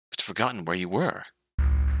 You must have forgotten where you were.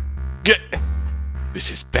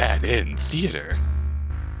 This is bad end theater.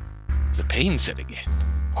 The pain setting in.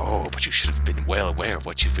 Oh, but you should have been well aware of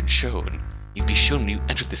what you've been shown. You'd be shown when you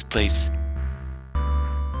entered this place.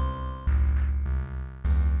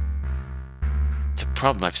 It's a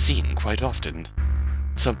problem I've seen quite often.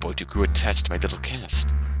 At some point, you grew attached to my little cast.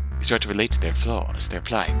 You started to relate to their flaws, their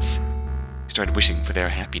plights. You started wishing for their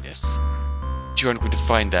happiness. But you aren't going to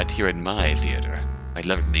find that here in my theater, my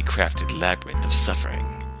lovingly crafted labyrinth of suffering.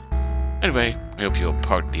 Anyway, I hope you'll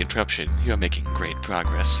pardon the interruption. You are making great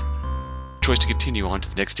progress. The choice to continue on to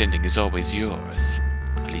the next ending is always yours.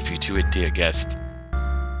 I'll leave you to it, dear guest.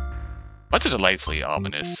 What's a delightfully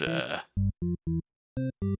ominous,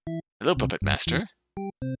 Hello, Puppet Master.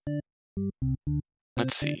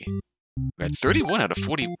 Let's see. We're at 31 out of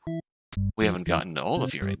 40. We haven't gotten all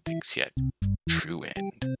of your endings yet. True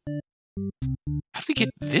end. How do we get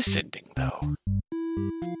this ending, though?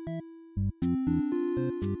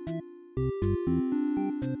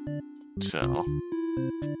 So,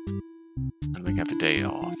 I think I have the day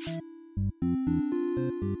off.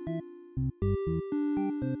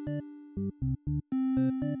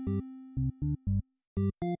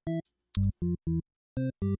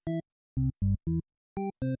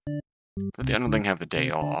 Let the underling have the day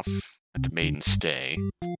off. Let the maiden stay.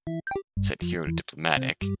 Set hero to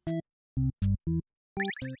diplomatic.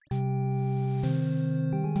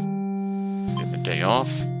 Get the day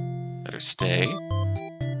off. Let her stay.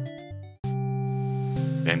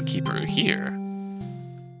 Then keep her here.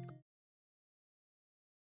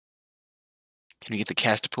 Can we get the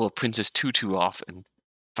cast to pull a Princess Tutu off and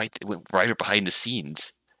fight right behind the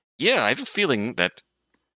scenes? Yeah, I have a feeling that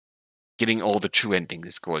getting all the true endings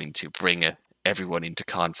is going to bring everyone into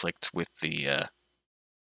conflict with the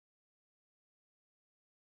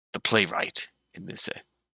playwright in this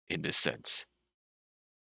sense.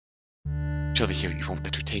 Show the hero you won't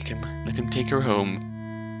let her take him. Let him take her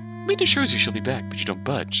home. Maid assures you she'll be back, but you don't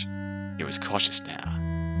budge. Hero is cautious now.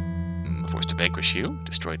 Forced to vanquish you,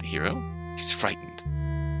 destroy the hero. She's frightened.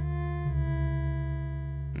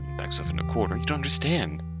 Backs off in a corner. You don't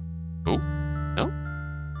understand. Oh, no.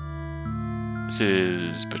 This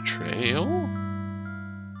is betrayal.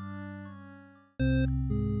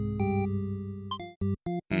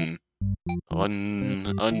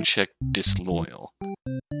 Unchecked disloyal.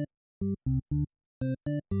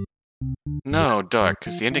 No, dark,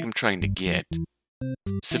 because the ending I'm trying to get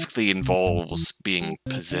specifically involves being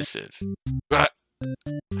possessive.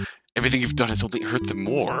 Everything you've done has only hurt them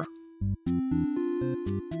more.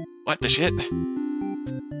 What the shit?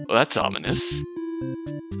 Well, that's ominous.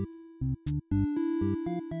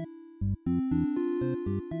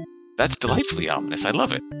 That's delightfully ominous. I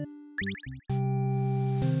love it.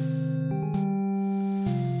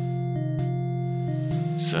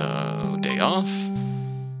 So, day off.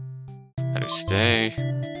 Let her stay.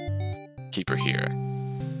 Keep her here.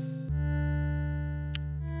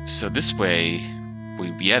 So this way,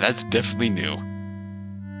 yeah, that's definitely new.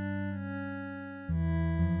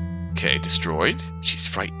 Okay, destroyed. She's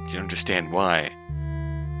frightened. You don't understand why.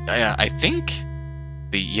 I think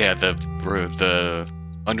the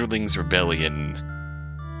Underlings' rebellion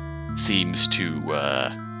seems to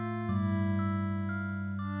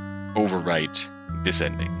overwrite this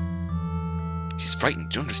ending. She's frightened. You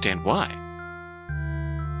don't understand why.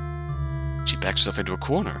 She backs herself into a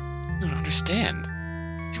corner. You don't understand.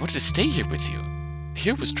 He wanted to stay here with you. The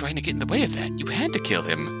hero was trying to get in the way of that. You had to kill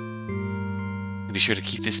him. And be sure to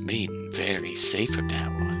keep this maiden very safe from now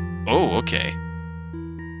on. Oh, okay.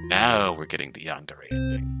 Now we're getting the yandere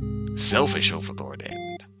ending. Selfish overlord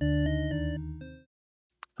end.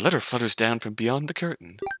 A letter flutters down from beyond the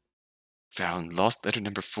curtain. Found lost letter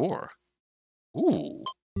number 4. Ooh.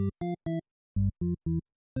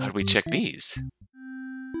 How do we check these?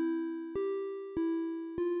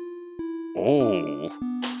 Oh.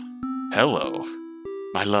 Hello.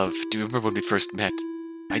 My love, do you remember when we first met?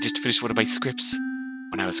 I just finished one of my scripts.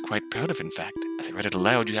 One I was quite proud of, in fact. As I read it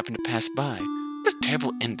aloud, you happened to pass by. What a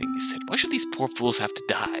terrible ending, you said. Why should these poor fools have to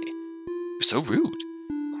die? You're so rude.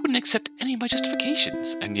 You wouldn't accept any of my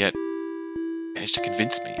justifications, and yet managed to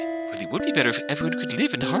convince me. It really would be better if everyone could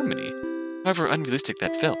live in harmony, however unrealistic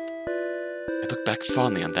that felt. I look back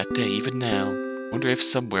fondly on that day, even now. Wonder if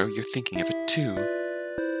somewhere you're thinking of it too.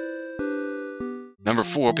 Number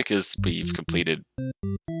 4, because we've completed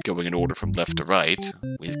going in order from left to right,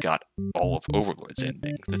 we've got all of Overlord's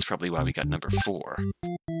endings. That's probably why we got number 4.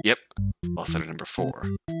 Yep, lost letter number 4.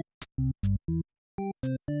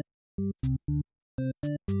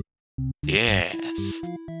 Yes.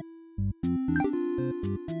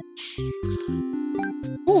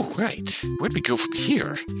 Ooh, right. Where'd we go from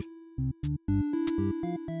here?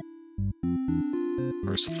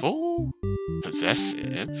 Merciful?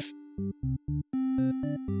 Possessive?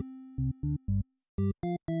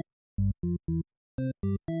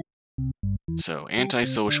 So,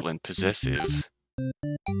 antisocial and possessive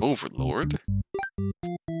overlord.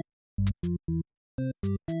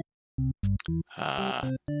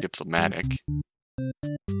 Diplomatic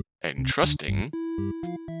and trusting.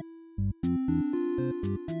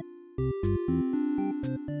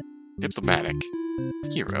 Diplomatic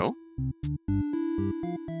hero.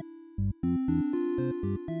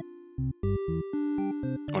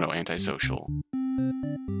 Oh no, antisocial.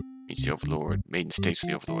 Meets the overlord. Maiden stays with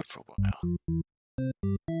the overlord for a while.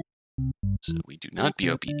 So we do not be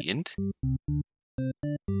obedient.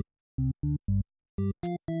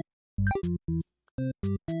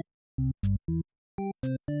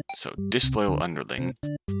 So disloyal underling.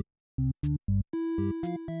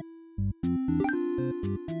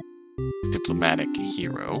 Diplomatic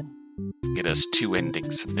hero. Get us 2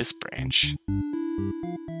 endings from this branch.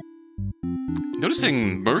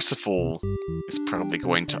 Noticing merciful is probably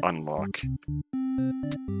going to unlock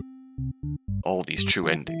all these true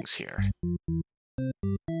endings here.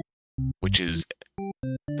 Which is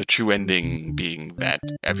the true ending being that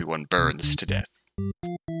everyone burns to death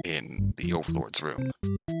in the Overlord's room.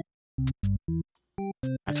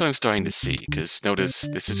 That's what I'm starting to see, because notice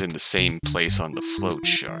this is in the same place on the flow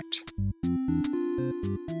chart.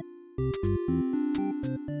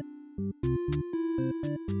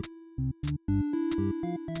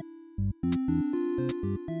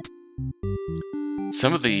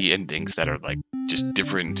 Some of the endings that are, like, just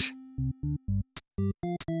different...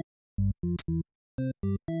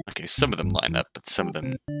 Okay, some of them line up, but some of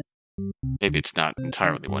them... Maybe it's not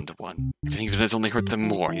entirely one-to-one. Everything even has only hurt them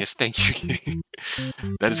more. Yes, thank you.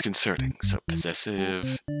 That is concerning. So,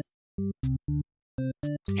 possessive...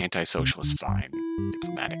 Antisocial is fine.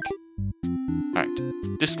 Diplomatic. Alright.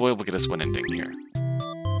 Disloyal will get us one ending here.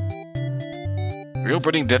 Real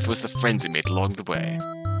burning death was the friends we made along the way.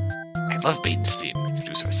 I love Maiden's theme.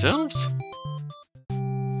 Introduce ourselves.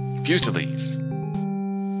 Refuse to leave.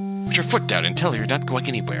 Put your foot down and tell her you're not going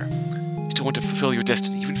anywhere. You still want to fulfill your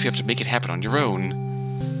destiny, even if you have to make it happen on your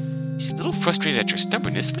own. She's a little frustrated at your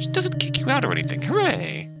stubbornness, but she doesn't kick you out or anything.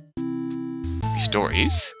 Hooray! Three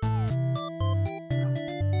stories.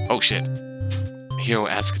 Oh shit. The hero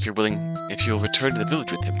asks if you'll return to the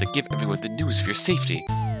village with him to give everyone the news of your safety.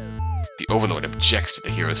 The Overlord objects to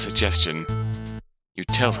the hero's suggestion. You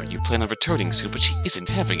tell her you plan on returning soon, but she isn't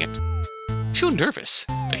having it. You feel nervous.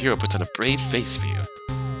 The hero puts on a brave face for you.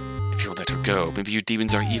 If you'll let her go, maybe you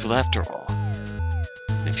demons are evil after all.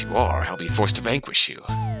 And if you are, I'll be forced to vanquish you.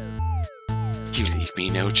 You leave me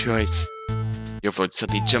no choice. The Overlord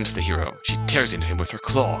suddenly jumps the hero. She tears into him with her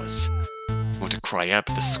claws. You want to cry out,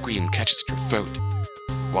 but the scream catches at your throat.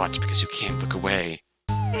 Watch, because you can't look away.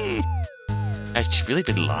 Has she really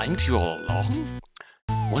been lying to you all along?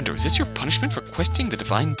 Wonder, is this your punishment for questioning the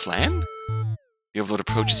divine plan? The Overlord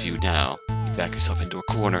approaches you now. You back yourself into a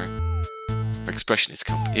corner. Her expression is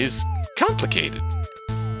complicated.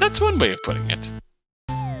 That's one way of putting it.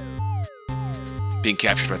 Being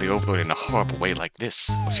captured by the Overlord in a horrible way like this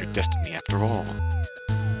was your destiny after all.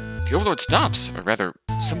 The Overlord stops, or rather,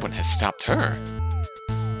 someone has stopped her.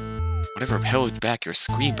 Whatever held back your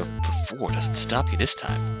scream before doesn't stop you this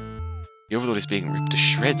time. The Overlord is being ripped to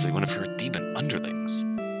shreds like one of her demon underlings.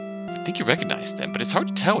 You think you recognize them, but it's hard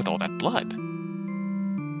to tell with all that blood.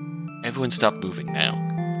 Everyone stopped moving now.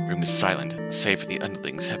 The room is silent, save for the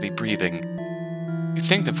underlings' heavy breathing. You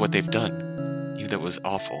thank them for what they've done, even though it was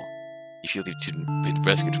awful. You feel that you've been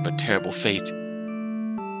rescued from a terrible fate.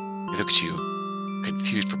 They look at you,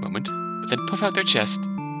 confused for a moment, but then puff out their chest.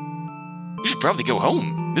 You should probably go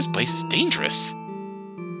home. This place is dangerous.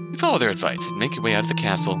 You follow their advice and make your way out of the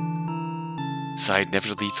castle. Decide never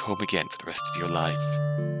to leave home again for the rest of your life.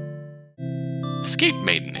 Escape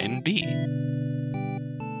Maiden NB.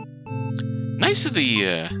 Nice of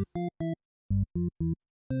the,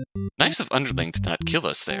 nice of Underling to not kill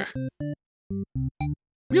us there.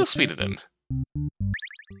 Real sweet of them.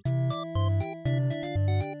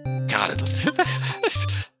 God,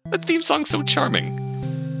 that theme song's so charming.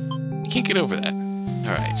 You can't get over that.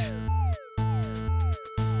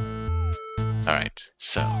 Alright,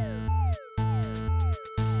 so.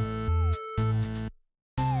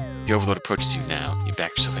 The Overlord approaches you now. You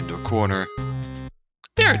back yourself into a corner.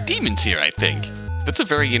 There are demons here, I think. That's a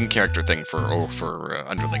very in-character thing for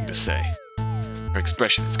Underling to say. Her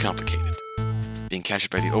expression is complicated. Being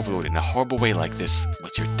captured by the Overlord in a horrible way like this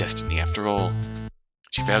was your destiny after all.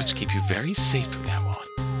 She vows to keep you very safe from now on.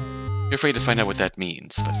 You're afraid to find out what that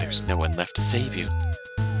means, but there's no one left to save you.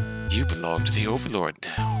 You belong to the Overlord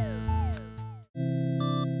now.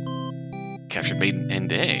 Captured Maiden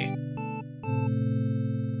End A.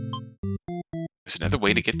 There's another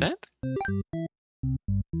way to get that?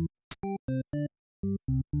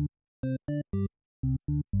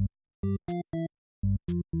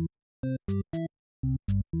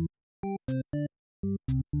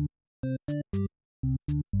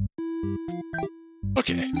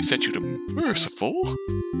 Okay, we set you to merciful.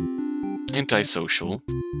 Antisocial.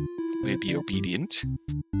 We'd be obedient.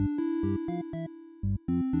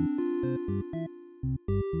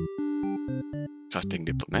 Trusting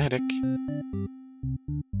diplomatic.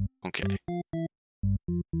 Okay.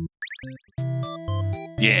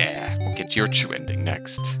 Yeah, we'll get your true ending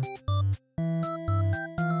next.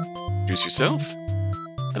 Introduce yourself.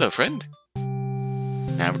 Hello, friend.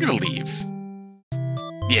 Now we're gonna leave.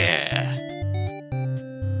 Yeah.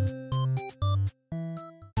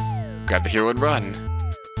 Grab the hero and run.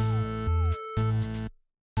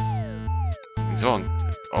 What's wrong?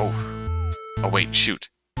 Oh. Oh wait, shoot.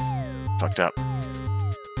 Fucked up.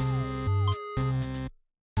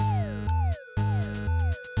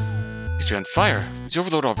 He's on fire. Is the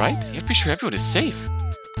Overlord alright? You have to be sure everyone is safe.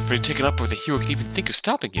 If you're taken up where the hero can even think of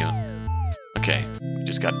stopping you. Okay, we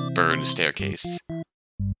just got burned staircase.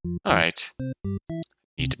 Alright.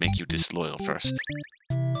 Need to make you disloyal first.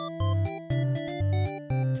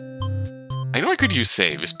 know I could use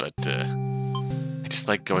saves, but I just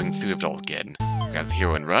like going through it all again. Grab the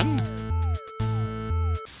hero and run.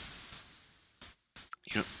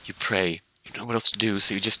 You pray. You don't know what else to do,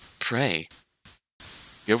 so you just pray.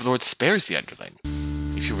 The Overlord spares the underling.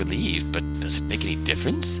 If you're relieved, but does it make any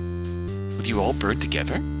difference? Will you all burn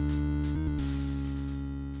together?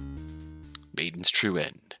 Maiden's true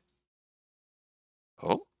end.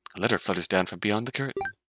 Oh, a letter flutters down from beyond the curtain.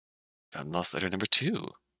 Found lost letter number 2.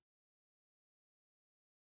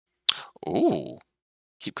 Oh,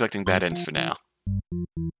 keep collecting bad ends for now.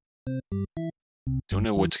 I don't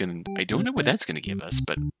know what that's gonna give us,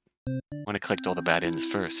 but I want to collect all the bad ends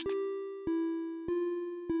first.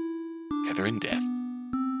 Together in death.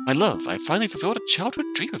 My love, I finally fulfilled a childhood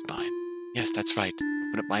dream of mine. Yes, that's right.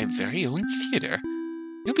 Open up my very own theater.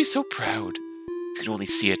 You'll be so proud. If you could only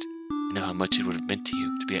see it, I know how much it would have meant to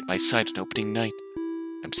you to be at my side on opening night.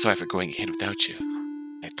 I'm sorry for going ahead without you.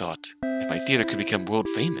 I thought, if my theater could become world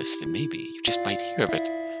famous, then maybe you just might hear of it.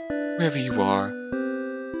 Wherever you are.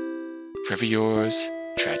 Forever yours,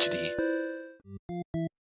 Tragedy.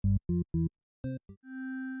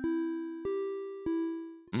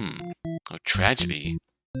 Oh, Tragedy.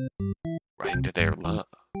 Right into their love.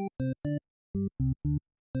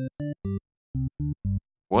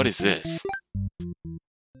 What is this?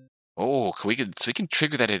 Oh, so we can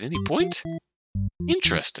trigger that at any point?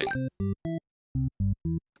 Interesting.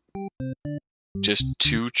 Just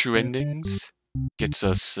 2 true endings gets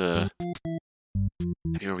us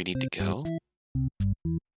maybe where we need to go.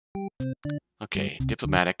 Okay,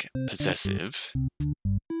 diplomatic, possessive,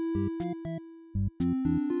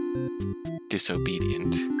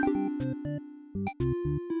 disobedient.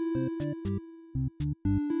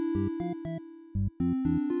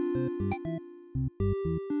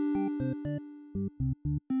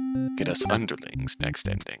 Get us underlings next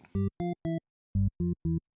ending.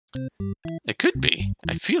 It could be.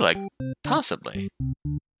 I feel like possibly.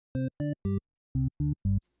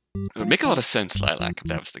 It would make a lot of sense, Lilac, if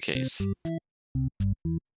that was the case.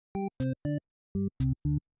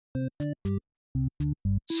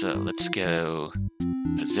 So let's go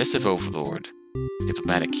possessive overlord,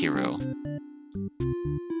 diplomatic hero.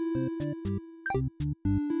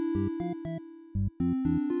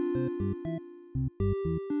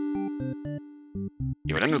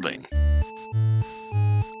 You're an underling.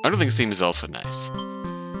 Underling's theme is also nice.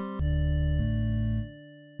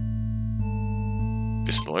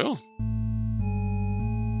 Disloyal?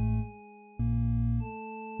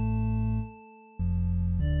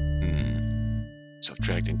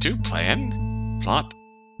 Self-dragged into plan, plot.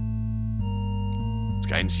 It's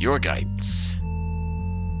guidance, your guidance.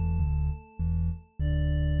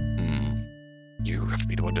 You have to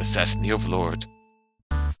be the one to assassinate the Overlord.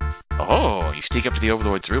 Oh, you sneak up to the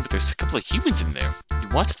Overlord's room, but there's a couple of humans in there. You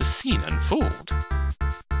watch the scene unfold.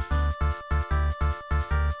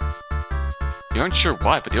 You aren't sure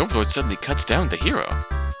why, but the Overlord suddenly cuts down the hero.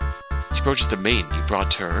 She approaches the maiden you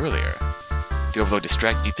brought to her earlier. The Overlord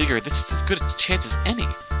distracted, you figure this is as good a chance as any.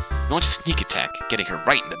 You launch a sneak attack, getting her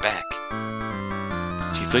right in the back.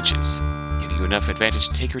 She flinches, giving you enough advantage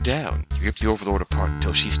to take her down. You rip the Overlord apart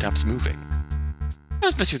until she stops moving. That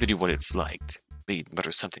was messier than you would have liked. Maiden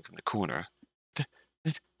mutters something from the corner.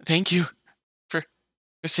 Thank you for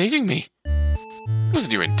saving me. It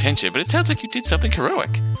wasn't your intention, but it sounds like you did something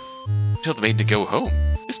heroic. Tell the maiden to go home.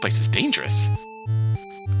 This place is dangerous.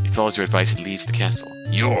 He follows your advice and leaves the castle.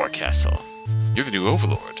 Your castle. You're the new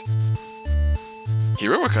Overlord.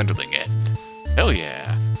 Heroic underling end. Hell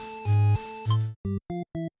yeah.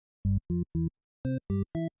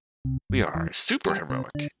 We are super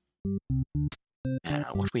heroic.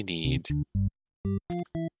 Now, what we need...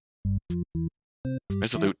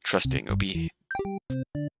 Resolute, trusting,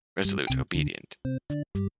 Resolute, obedient.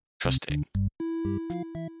 Trusting.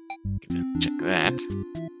 Check that.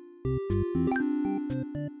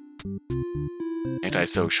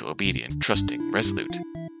 Antisocial, obedient, trusting, resolute,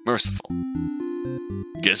 merciful.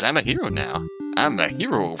 Guess I'm a hero now. I'm a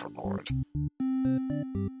hero Overlord.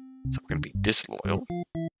 So I'm going to be disloyal.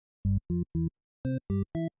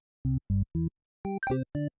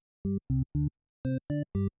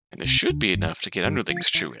 And there should be enough to get underling's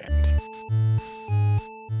true end.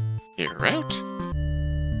 Here out.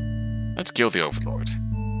 Let's kill the Overlord.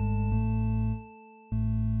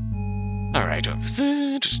 Alright, officer.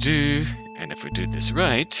 And if we do this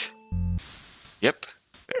right... Yep,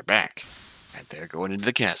 they're back. And they're going into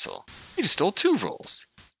the castle. They just stole 2 rolls.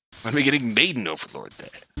 When are we getting Maiden Overlord there?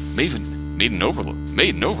 Maiden Overlord.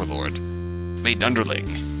 Maiden Underling.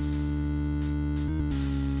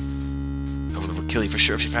 Overlord would kill you for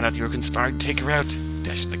sure if she found out you were conspiring to take her out.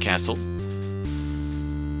 Dash in the castle.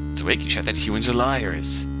 Once awake, you shout that humans are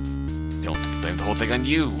liars. Don't blame the whole thing on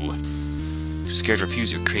you. Too scared to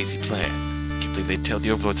refuse your crazy plan. Can't believe they'd tell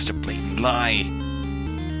the Overlord such a blatant lie.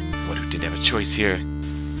 The one who didn't have a choice here.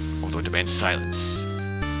 Overlord demands silence.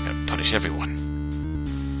 Gotta punish everyone.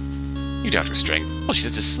 You doubt her strength. All she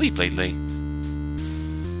does is sleep lately.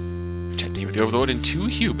 You're chatting with the Overlord and 2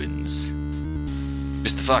 humans.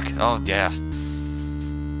 Just the fuck. Oh, yeah.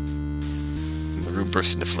 And the room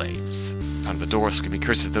bursts into flames. Found the door, screaming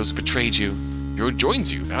curses at those who betrayed you. Hero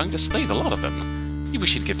joins you, vowing to slay the lot of them. You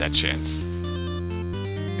wish he'd get that chance.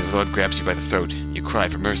 The Overlord grabs you by the throat. You cry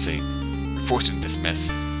for mercy. You're forced into this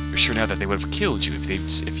mess. You're sure now that they would have killed you if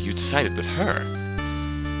you sided with her.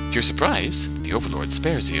 To your surprise, the Overlord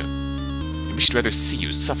spares you. Maybe she'd rather see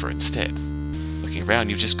you suffer instead. Looking around,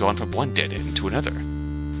 you've just gone from one dead end to another.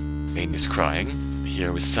 Maiden is crying. The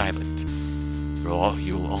hero is silent.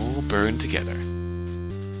 You'll all burn together.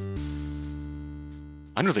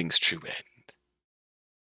 Underling's true end.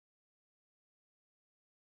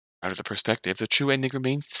 Out of the perspective, the true ending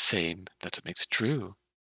remains the same. That's what makes it true.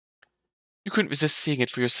 You couldn't resist seeing it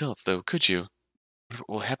for yourself, though, could you? What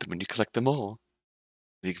will happen when you collect them all?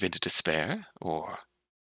 Will you give in to despair, or...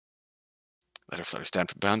 Letter flutters down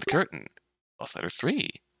from behind the curtain. Lost letter 3.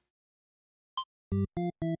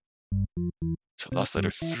 So lost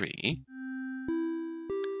letter 3.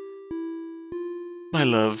 My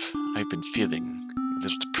love, I've been feeling a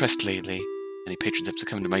little depressed lately. Many patrons have to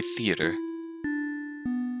come to my theater.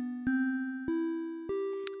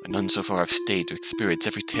 But none so far have stayed to experience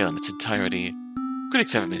every tale in its entirety.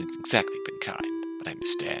 Critics haven't exactly been kind, but I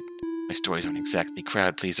understand. My stories aren't exactly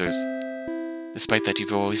crowd pleasers. Despite that,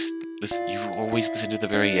 you've always listened to the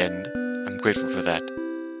very end. I'm grateful for that.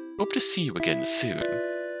 Hope to see you again soon.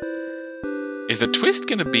 Is the twist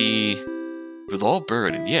gonna be we'll all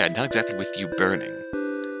burn? And yeah, not exactly with you burning.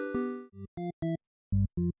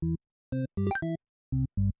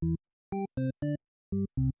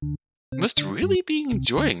 You must really be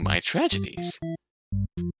enjoying my tragedies.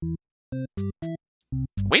 The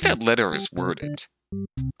way that letter is worded,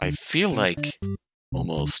 I feel like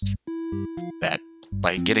almost that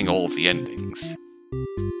by getting all of the endings.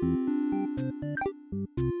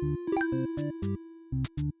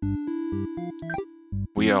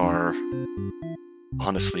 We are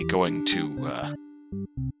honestly going to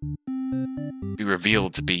be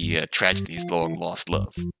revealed to be Tragedy's long-lost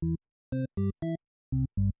love.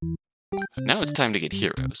 Now it's time to get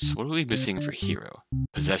heroes. What are we missing for hero?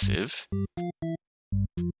 Possessive.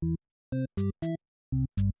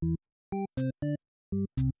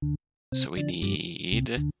 So we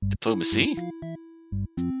need diplomacy.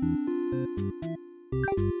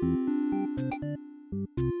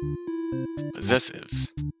 Possessive.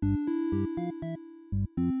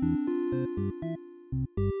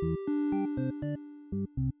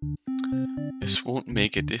 This won't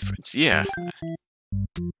make a difference. Yeah.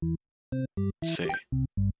 Let's see.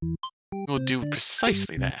 We'll do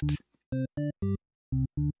precisely that.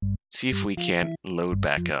 See if we can load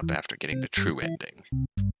back up after getting the true ending.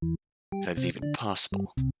 If that is even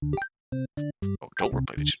possible. Oh, don't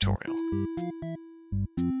replay the tutorial.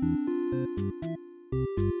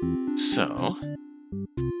 So...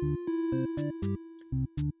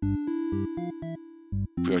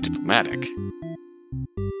 if we are diplomatic...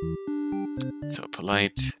 So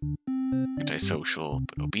polite, antisocial,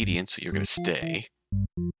 but obedient, so you're gonna stay.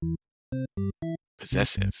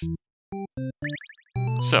 Possessive.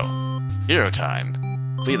 So, hero time.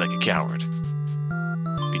 Flee like a coward.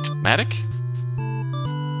 Be diplomatic?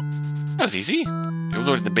 That was easy. The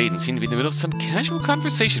Overlord and the maiden seem to be in the middle of some casual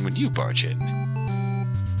conversation when you barge in.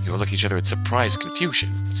 You all look at each other in surprise and confusion.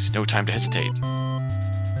 There's no time to hesitate.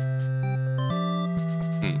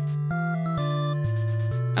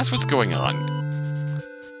 That's what's going on.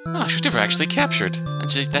 Oh, she was never actually captured. And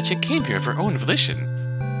that she came here of her own volition.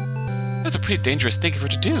 That's a pretty dangerous thing for her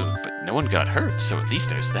to do, but no one got hurt, so at least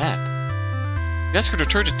there's that. You ask her to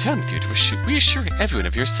return to town with you to reassure everyone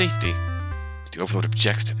of your safety. But the Overlord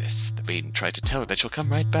objects to this. The maiden tries to tell her that she'll come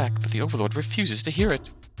right back, but the Overlord refuses to hear it.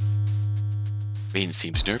 The maiden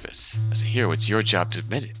seems nervous. As a hero, it's your job to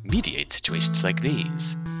mediate situations like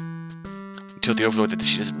these. Tell the Overlord that if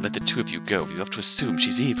she doesn't let the two of you go, you'll have to assume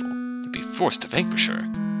she's evil. You'll be forced to vanquish her.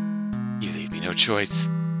 You leave me no choice.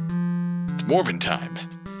 It's Morven time.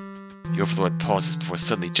 The Overlord pauses before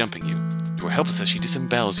suddenly jumping you. You are helpless as she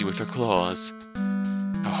disembowels you with her claws.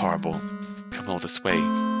 How horrible. Come all this way,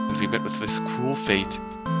 and be met with this cruel fate.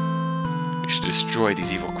 You should destroy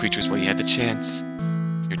these evil creatures while you had the chance.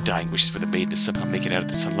 Your dying wishes for the maiden to somehow make it out of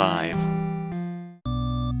this alive.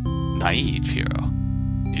 Naive hero.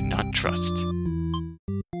 Did not trust.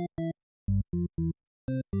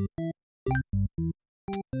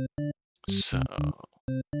 So...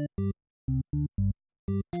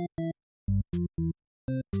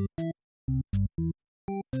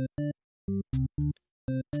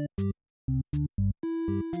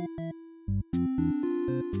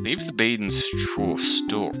 leaves the maiden's true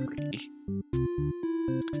story.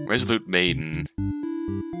 Resolute maiden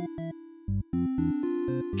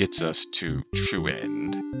gets us to true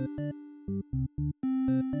end.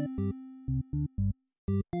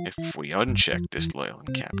 If we uncheck disloyal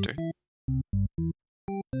and captor.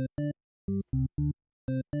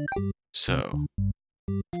 So,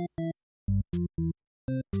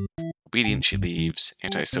 obedient she leaves,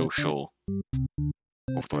 antisocial,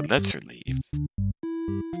 Overlord lets her leave.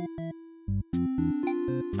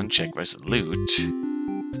 Uncheck resolute.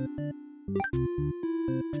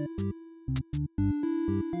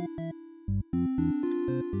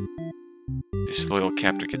 Disloyal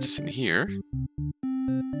captor gets us in here.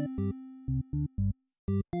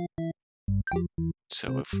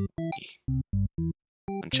 So if we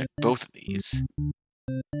uncheck both of these,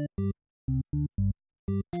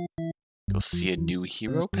 you'll see a new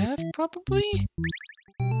hero path, probably?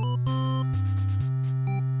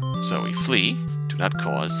 So we flee, do not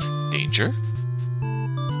cause danger.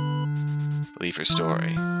 Believe her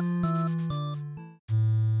story.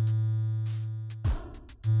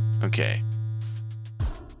 Okay.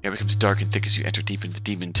 Air becomes dark and thick as you enter deep into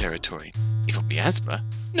demon territory. Evil miasma?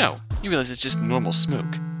 No, you realize it's just normal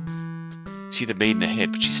smoke. You see the maiden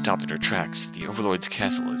ahead, but she's stopped in her tracks. The Overlord's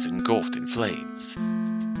castle is engulfed in flames.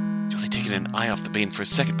 You've only taken an eye off the maiden for a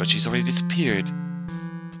second, but she's already disappeared.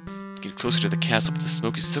 You get closer to the castle, but the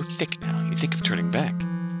smoke is so thick now, you think of turning back.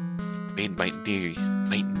 The maiden might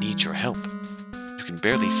need your help. You can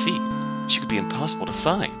barely see. She could be impossible to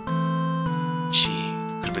find. She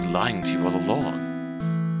could have been lying to you all along.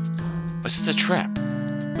 Was this a trap?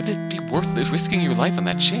 Would it be worth risking your life on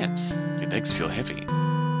that chance? Your legs feel heavy.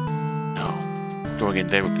 No, going in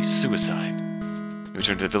there would be suicide. You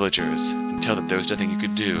return to the villagers and tell them there was nothing you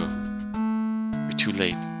could do. You're too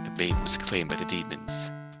late. The maiden was claimed by the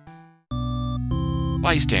demons.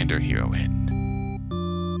 Bystander hero end.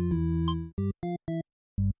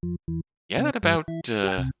 Yeah, that about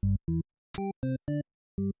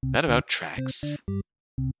tracks.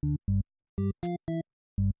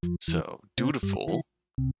 So, dutiful.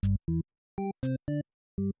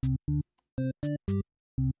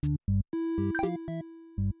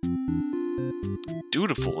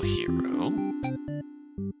 Dutiful hero.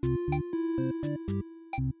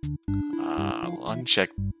 We'll uncheck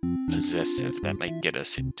possessive. That might get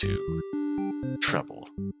us into trouble.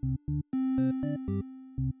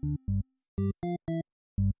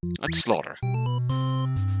 Let's slaughter.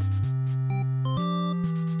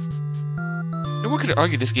 No one could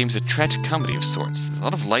argue this game is a tragic comedy of sorts. There's a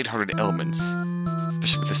lot of lighthearted elements,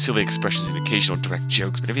 especially with the silly expressions and occasional direct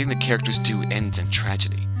jokes, but everything the characters do ends in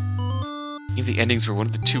tragedy. Even the endings where one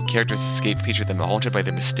of the two characters escape feature them haunted by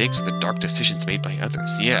their mistakes or the dark decisions made by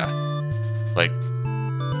others. Yeah. Like,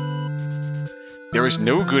 there is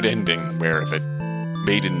no good ending where the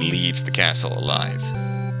maiden leaves the castle alive.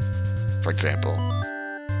 For example.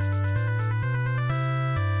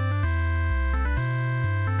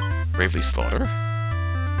 Bravely slaughter.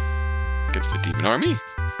 Get to the demon army.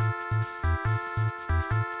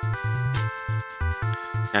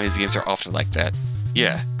 Now these games are often like that.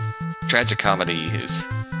 Yeah. Tragic comedy is...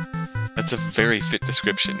 that's a very fit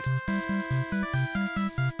description.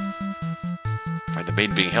 Find the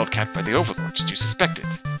maiden being held captive by the Overlord, just you suspect it.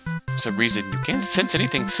 For some reason, you can't sense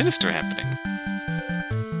anything sinister happening.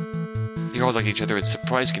 You're all like each other in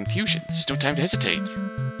surprised confusion. There's no time to hesitate.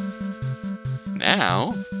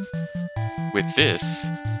 Now... with this,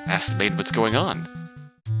 ask the maiden what's going on.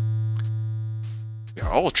 We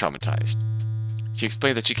are all traumatized. She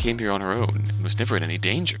explained that she came here on her own and was never in any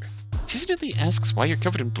danger. She hesitantly asks why you're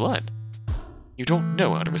covered in blood. You don't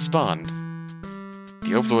know how to respond.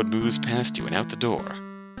 The Overlord moves past you and out the door.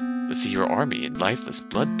 You'll see your army in lifeless,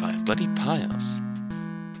 bloody piles.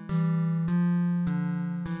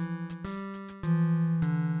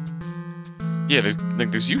 Yeah,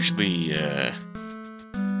 there's usually, a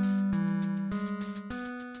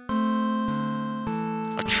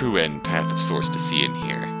true end path of sorts to see in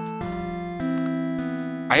here.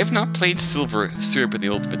 I have not played Silver Syrup in the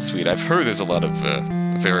Ultimate Suite. I've heard there's a lot of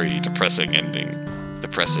very depressing and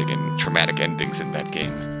traumatic endings in that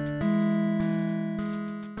game.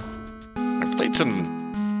 I've played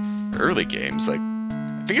some early games, like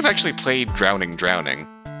I think I've actually played Drowning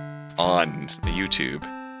on the YouTube.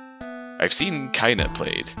 I've seen Kaina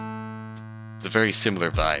played. The very similar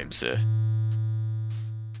vibes.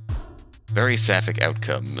 Very sapphic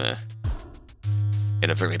outcome. in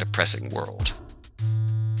a very depressing world.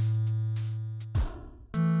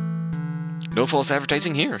 No false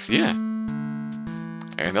advertising here, yeah.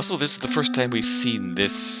 And also, this is the first time we've seen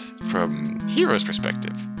this from Hero's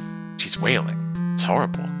perspective. She's wailing. It's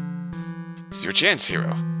horrible. This is your chance,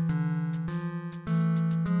 Hero.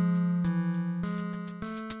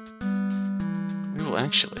 We will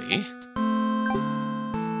actually...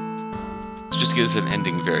 Let's just give us an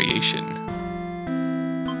ending variation.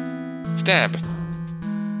 Stab!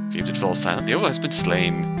 Dream did fall silent. The owl has been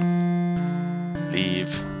slain.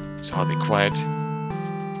 Leave. It's oddly quiet.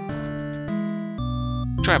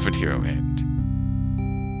 Triumphant hero end.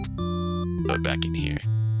 Load back in here.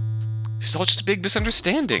 This is all just a big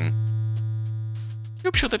misunderstanding. You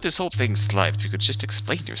hope she'll let this whole thing slide if you could just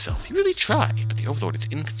explain yourself. You really try, but the Overlord is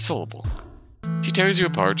inconsolable. She tears you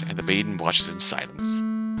apart, and the maiden watches in silence.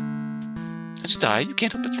 As you die, you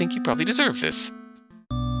can't help but think you probably deserve this.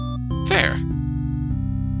 Fair.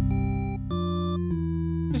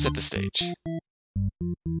 Let's set the stage.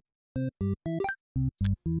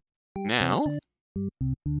 Now...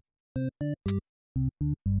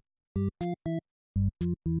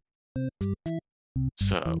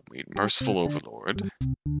 So, we need Merciful Overlord.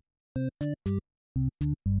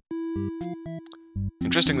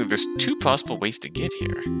 Interestingly, there's two possible ways to get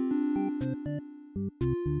here.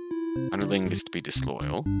 Underling is to be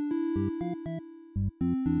disloyal.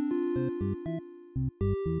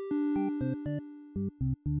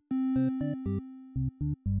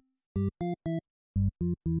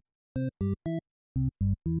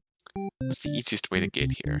 What's the easiest way to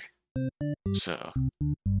get here? So...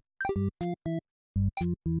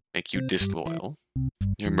 make you disloyal.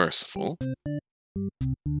 You're merciful.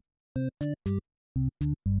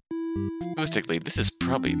 Realistically, this is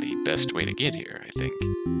probably the best way to get here, I think.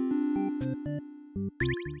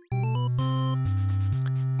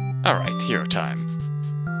 Alright, hero time.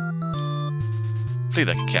 Flee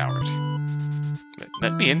like a coward.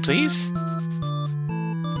 Let me in, please?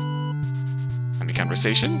 Any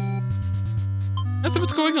conversation? Nothing,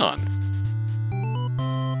 what's going on?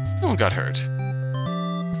 No one got hurt.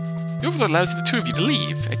 The Overlord allows the two of you to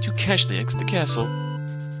leave, and you casually exit the castle.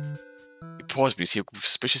 You pause when you see a group of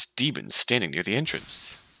suspicious demons standing near the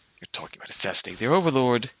entrance. You're talking about assassinating their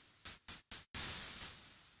Overlord.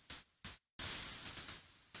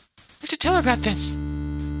 What to tell her about this?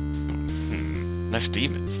 Less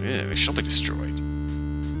demons. Yeah, they shall be destroyed.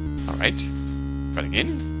 Alright. Running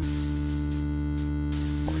in.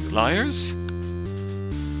 Are you liars?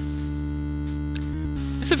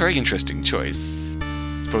 It's a very interesting choice.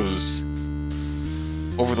 Suppose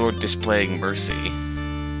Overlord displaying mercy,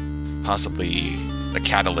 possibly a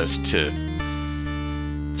catalyst to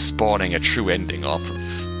spawning a true ending off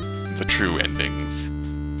of the true endings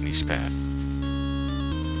in his path.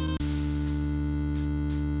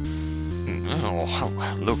 Oh,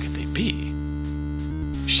 how low can they be?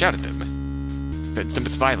 Shout at them. Threaten them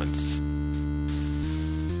with violence.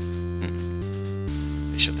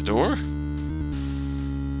 They shut the door.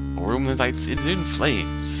 A room that lights in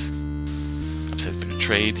flames. Upset has been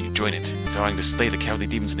betrayed, you join it, vowing to slay the cowardly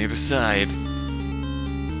demons on the other side.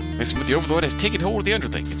 Next moment, the Overlord has taken hold of the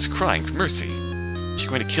underling. It's crying for mercy. She's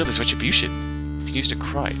going to kill this retribution. It continues to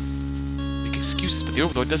cry. Make excuses, but the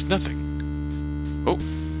Overlord does nothing. Oh.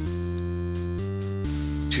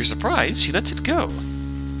 To your surprise, she lets it go.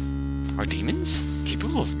 Are demons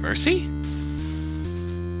capable of mercy?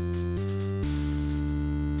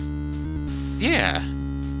 Yeah.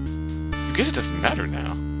 I guess it doesn't matter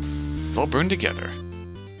now. It's all burned together.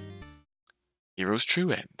 Hero's true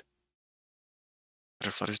end.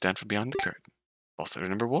 Letter flutters down from beyond the curtain. False letter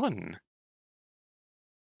number 1.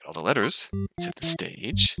 Get all the letters. Set the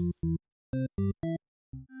stage.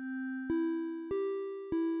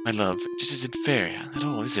 My love, it just isn't fair at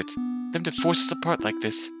all, is it? Them to force us apart like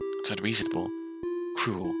this. It's unreasonable.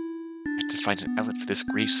 Cruel. I have to find an outlet for this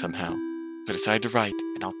grief somehow. So I decided to write,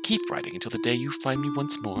 and I'll keep writing until the day you find me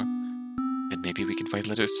once more. Then maybe we can write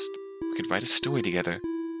letters. We could write a story together.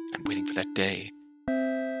 I'm waiting for that day.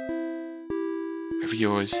 Forever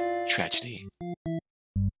yours, Tragedy.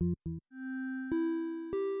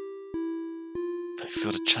 I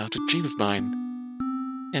fulfilled a childhood dream of mine.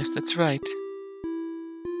 Yes, that's right.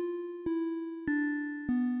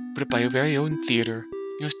 Put it by your very own theater.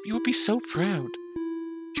 You would be so proud.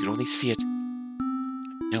 If you could only see it.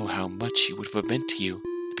 I know how much it would have meant to you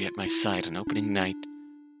to be at my side on opening night.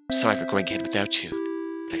 I'm sorry for going ahead without you,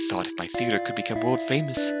 but I thought if my theater could become world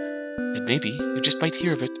famous, then maybe you just might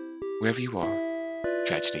hear of it wherever you are.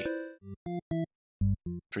 Tragedy.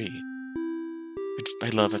 3. My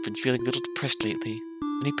love, I've been feeling a little depressed lately.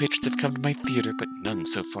 Many patrons have come to my theater, but none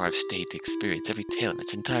so far have stayed to experience every tale in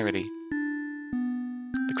its entirety.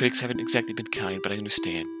 The critics haven't exactly been kind, but I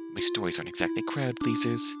understand. My stories aren't exactly crowd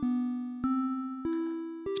pleasers.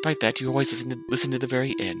 Despite that, you always listen to the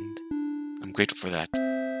very end. I'm grateful for that.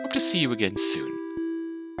 Hope to see you again soon.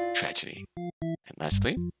 Tragedy. And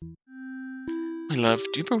lastly, my love,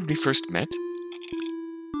 do you remember when we first met?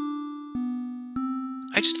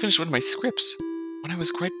 I just finished one of my scripts, one I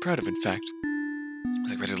was quite proud of, in fact.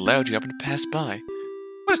 As I read it aloud, you happened to pass by.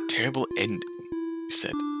 What a terrible ending, you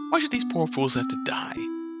said. Why should these poor fools have to die?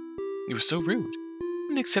 You were so rude. You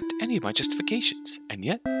didn't accept any of my justifications, and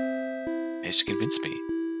yet, you managed to convince me.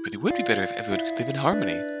 It really would be better if everyone could live in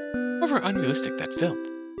harmony. However unrealistic that felt.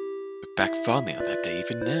 I look back fondly on that day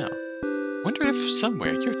even now. Wonder if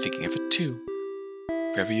somewhere you're thinking of it too.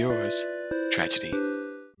 Forever yours, Tragedy.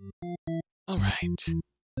 Alright.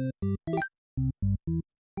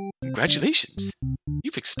 Congratulations!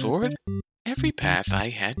 You've explored every path I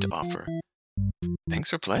had to offer. Thanks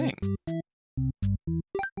for playing.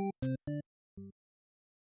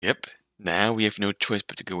 Yep, now we have no choice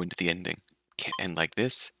but to go into the ending. Can't end like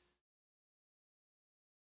this.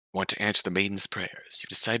 You want to answer the maiden's prayers. You've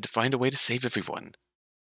decided to find a way to save everyone.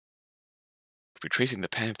 If retracing the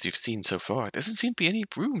paths you've seen so far, there doesn't seem to be any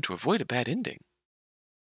room to avoid a bad ending.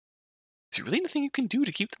 Is there really anything you can do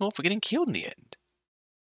to keep them all from getting killed in the end?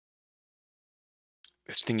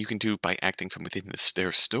 There's nothing you can do by acting from within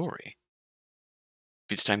their story.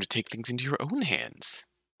 If it's time to take things into your own hands.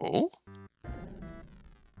 Oh?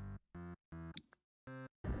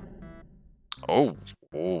 Oh,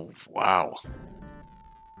 wow.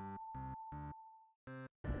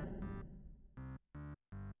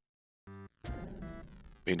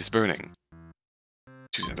 Maid is burning.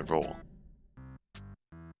 Choose another role.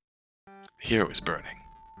 The hero is burning.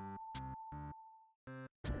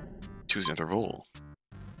 Choose another role.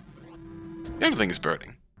 The underling is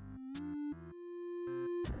burning.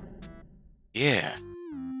 Yeah.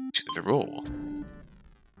 Choose another role.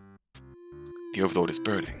 The overlord is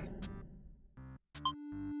burning.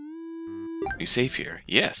 Are you safe here?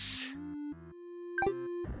 Yes.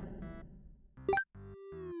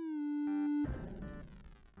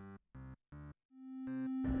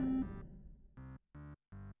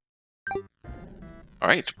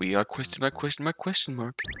 Alright, we are question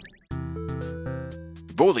mark.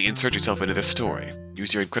 Boldly insert yourself into this story.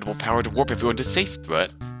 Use your incredible power to warp everyone to safety,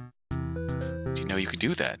 but... You know you could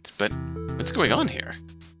do that, but what's going on here?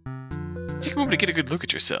 Take a moment to get a good look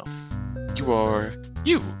at yourself. You are...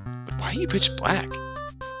 you, but why are you pitch black?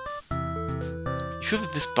 You feel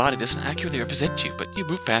that this body doesn't accurately represent you, but you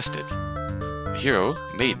move past it. The hero,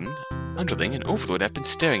 maiden, underling, and overlord have been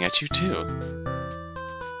staring at you too.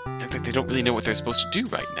 Act like they don't really know what they're supposed to do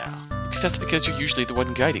right now, because that's because you're usually the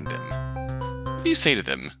one guiding them. What do you say to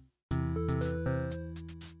them?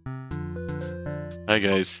 Hi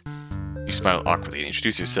guys. You smile awkwardly and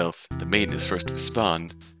introduce yourself. The maiden is first to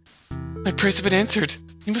respond. My prayers have been answered.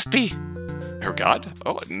 You must be... Her god?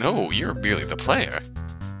 Oh no, you're merely the player.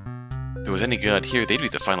 If there was any god here, they'd be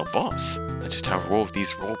the final boss. That's just how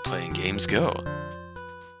these role-playing games go.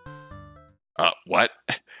 What?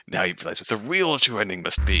 Now you realize what the real true ending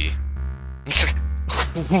must be.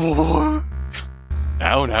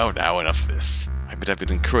 Now, enough of this. I admit I've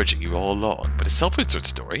been encouraging you all along, but a self-insert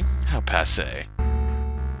story? How passé.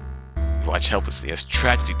 You watch helplessly as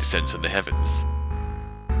tragedy descends on the heavens.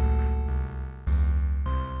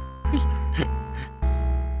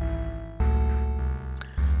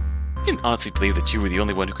 You didn't honestly believe that you were the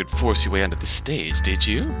only one who could force your way onto the stage, did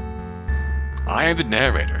you? I am the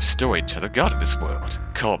narrator, storyteller, god of this world.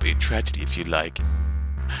 Call me Tragedy if you like.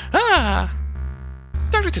 Ah!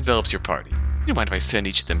 Darkness envelops your party. You don't mind if I send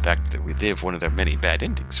each of them back to relive one of their many bad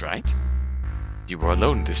endings, right? You are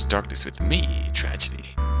alone in this darkness with me,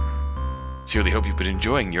 Tragedy. Sincerely hope you've been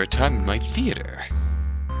enjoying your time in my theater.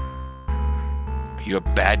 Are you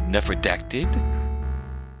bad enough redacted?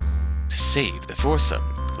 To save the foursome.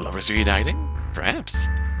 Lovers reuniting? Perhaps.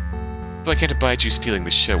 Though I can't abide you stealing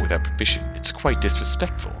the show without permission, it's quite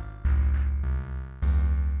disrespectful.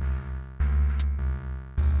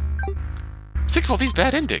 I'm sick of all these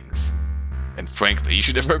bad endings. And frankly, you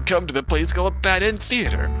should never come to the place called Bad End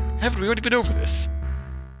Theater. Haven't we already been over this?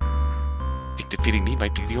 I think defeating me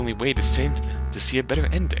might be the only way to see a better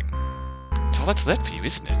ending. It's all that's left for you,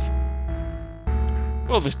 isn't it?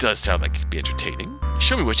 Well, this does sound like it could be entertaining.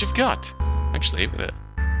 Show me what you've got. Actually,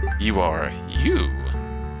 you are you.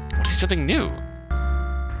 I want to see something new.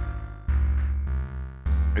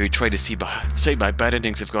 Are you trying to say my bad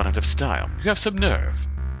endings have gone out of style? You have some nerve.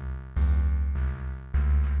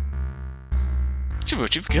 Show me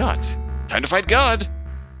what you've got. Time to fight God!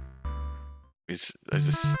 Is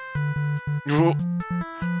this...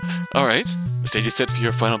 Alright, the stage is set for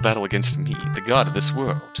your final battle against me, the god of this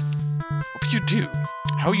world. What will you do?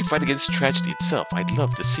 How will you fight against tragedy itself? I'd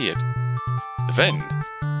love to see it. Defend.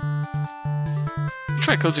 You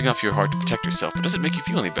try closing off your heart to protect yourself, but does it make you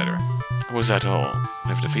feel any better? Or was that all?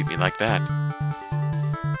 You'll never defeat me like that.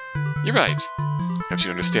 You're right. Perhaps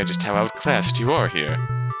you understand just how outclassed you are here.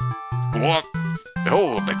 What?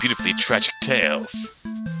 Behold my beautifully tragic tales.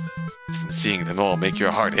 Doesn't seeing them all make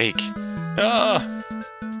your heart ache? Ah!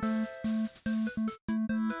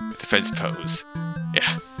 Defense pose.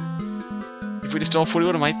 Yeah. You've witnessed all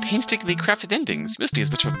 41 of my painstakingly crafted endings. You must be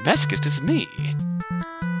as much of a masochist as me.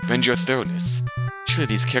 Revenge your thoroughness. Surely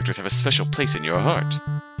these characters have a special place in your heart.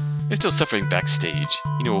 They're still suffering backstage.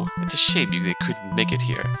 You know, it's a shame they couldn't make it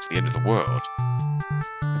here to the end of the world.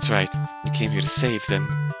 That's right. You came here to save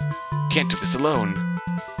them. You can't do this alone.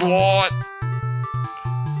 What?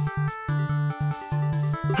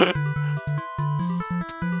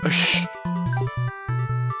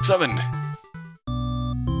 Summon!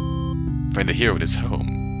 Find the hero at his home.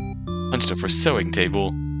 Hunched up for a sewing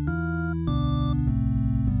table.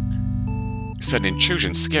 Your sudden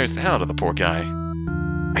intrusion scares the hell out of the poor guy.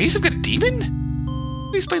 Are you some kind of demon? Can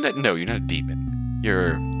you explain that? No, you're not a demon.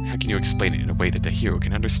 You're... How can you explain it in a way that the hero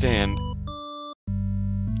can understand?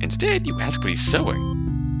 Instead, you ask what he's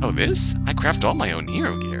sewing. Oh, this? I craft all my own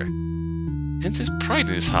hero gear. Since his pride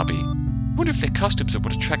in his hobby, I wonder if the costumes are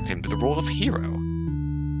what attract him to the role of hero.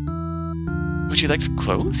 Would you like some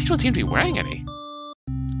clothes? You don't seem to be wearing any.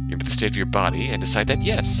 You look at the state of your body and decide that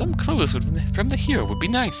yes, some clothes from the hero would be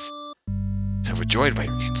nice. So overjoyed by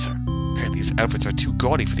your answer. Apparently these outfits are too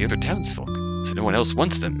gaudy for the other townsfolk, so no one else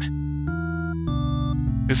wants them.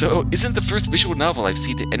 So, isn't the first visual novel I've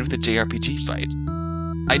seen to end with a JRPG fight?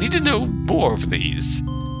 I need to know more of these.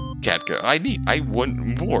 Katka, I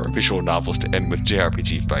want more visual novels to end with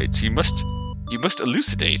JRPG fights. You must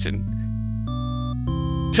elucidate and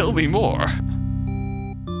tell me more.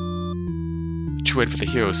 The true end for the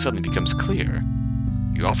hero suddenly becomes clear.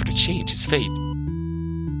 You offer to change his fate.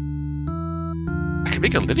 I can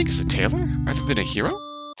make a living as a tailor rather than a hero?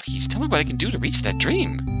 Please tell me what I can do to reach that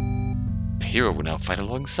dream. The hero will now fight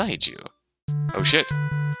alongside you. Oh shit.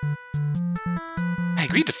 I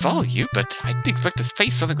agreed to follow you, but I didn't expect to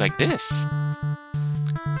face something like this.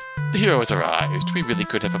 The hero has arrived. We really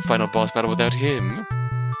could have a final boss battle without him.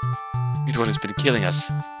 You're the one who's been killing us.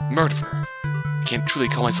 Murderer. I can't truly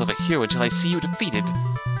call myself a hero until I see you defeated.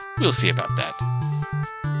 We'll see about that.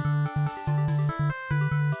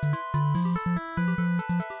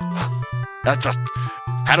 That's a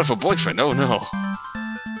hat of a boyfriend, oh no.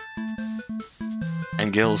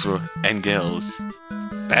 Engels were Engels.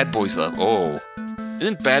 Bad boys love, oh.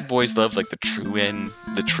 Isn't bad boys love like the true end,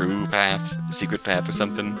 the true path, the secret path or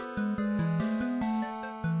something?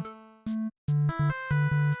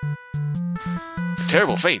 A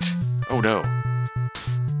terrible fate. Oh no.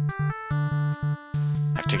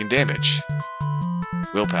 I've taken damage.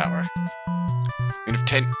 Willpower.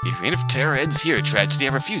 Even if terror ends here, tragedy,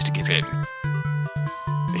 I refuse to give in.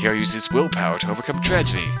 The hero uses willpower to overcome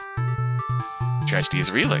tragedy. Tragedy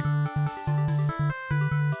is reeling.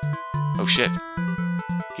 Oh shit.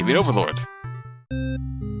 Give me an overlord.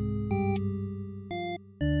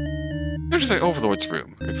 Enter the overlord's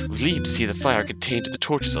room. Relieved to see the fire contained in the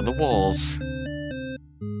torches on the walls.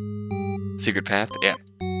 Secret path? Yeah.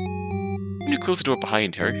 When you close the door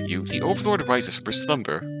behind her, the overlord rises from her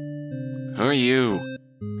slumber. Who are you?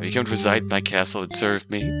 Have you come to reside in my castle and serve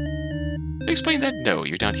me? I explain that no,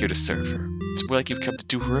 you're not here to serve her. It's more like you've come to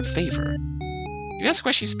do her a favor. You ask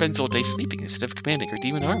why she spends all day sleeping instead of commanding her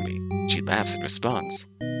demon army. She laughs in response.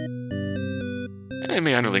 And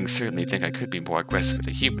my underlings certainly think I could be more aggressive with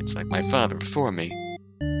the humans like my father before me.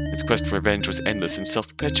 His quest for revenge was endless and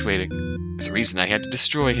self-perpetuating. There's a reason I had to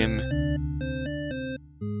destroy him.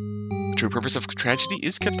 The true purpose of tragedy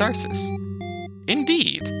is catharsis.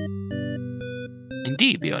 Indeed.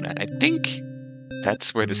 Indeed, Leona, I think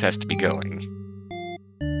that's where this has to be going.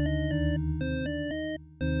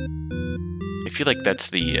 I feel like that's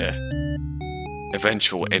the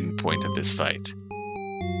eventual endpoint of this fight.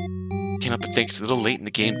 Cannot but think it's a little late in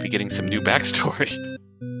the game to be getting some new backstory.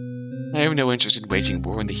 I have no interest in waging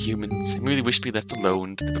war on the humans. I merely wish to be left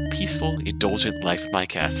alone to live a peaceful, indulgent life in my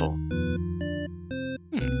castle.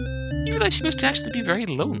 You realize she must actually be very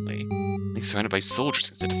lonely, being surrounded by soldiers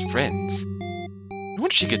instead of friends. No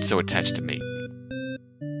wonder she gets so attached to Maiden.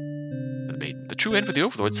 The true end for the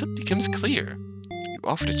Overlord suddenly becomes clear. You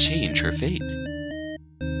offer to change her fate.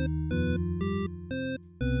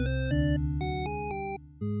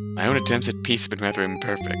 My own attempts at peace have been rather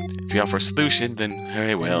imperfect. If you offer a solution, then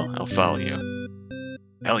very well, I'll follow you.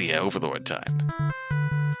 Hell yeah, Overlord time.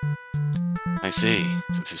 I see.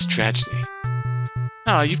 So this is tragedy.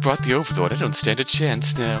 Ah, you've brought the Overlord. I don't stand a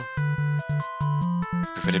chance now.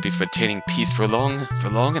 Prevented me from attaining peace for long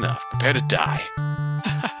enough. Prepare to die.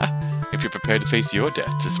 If you're prepared to face your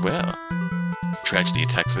death as well. Tragedy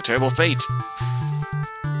attacks with a terrible fate.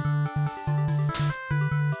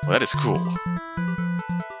 Well, that is cool.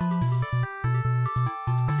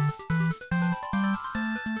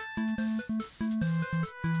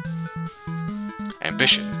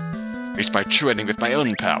 Ambition. Reach my true ending with my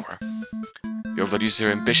own power. The Overlord uses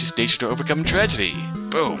her ambitious nature to overcome tragedy.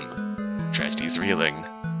 Boom. Tragedy is reeling.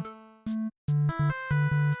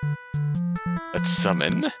 Let's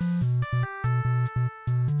summon. A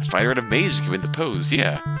fighter and a mage can win the pose,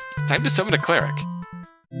 yeah. Time to summon a cleric.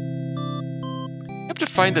 You have to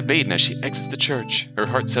find the maiden as she exits the church, her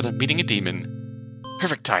heart set on meeting a demon.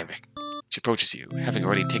 Perfect timing. She approaches you, having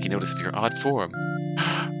already taken notice of your odd form.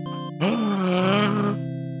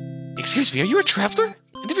 Excuse me, are you a traveler?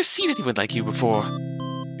 I've never seen anyone like you before.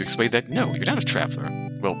 You explain that no, you're not a traveler.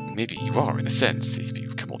 Well, maybe you are, in a sense, if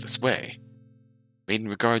you've come all this way. Maiden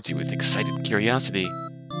regards you with excited curiosity.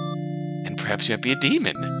 And perhaps you might be a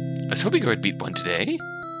demon. I was hoping I would meet one today.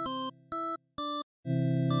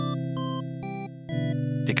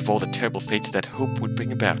 Think of all the terrible fates that hope would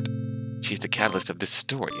bring about. She's the catalyst of this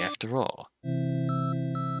story, after all.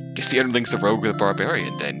 Guess the underling's the rogue or the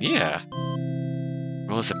barbarian, then, yeah.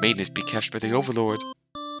 Well, as a maiden is be captured by the Overlord.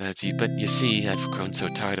 But you see, I've grown so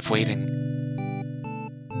tired of waiting.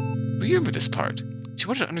 We remember this part. She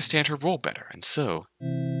wanted to understand her role better, and so...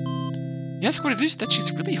 You ask what it is that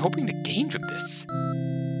she's really hoping to gain from this.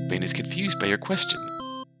 Maiden is confused by your question.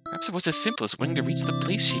 Perhaps it was as simple as wanting to reach the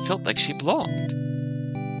place she felt like she belonged.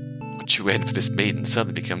 The true end for this maiden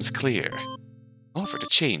suddenly becomes clear. Offer to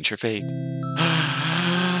change her fate.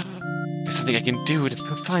 If there's something I can do to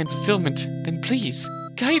find fulfillment, then please,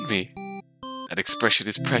 guide me. That expression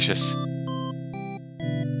is precious.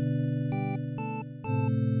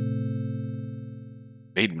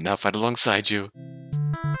 Maiden will now fight alongside you.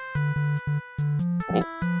 Oh,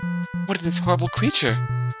 what is this horrible creature?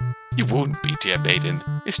 You won't be, dear maiden.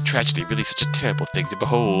 Is tragedy really such a terrible thing to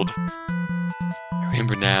behold?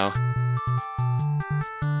 Remember now.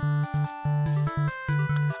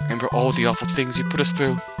 Remember all the awful things you put us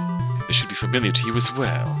through. This should be familiar to you as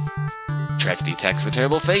well. Tragedy attacks with a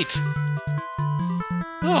terrible fate.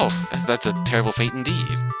 Oh, that's a terrible fate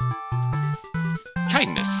indeed.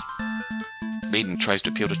 Kindness. Maiden tries to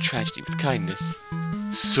appeal to tragedy with kindness.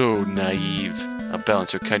 So naive. I'll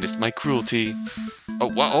balance her kindness with my cruelty. Oh,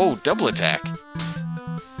 wow, oh, double attack.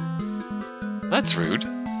 That's rude.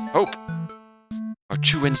 Hope. Our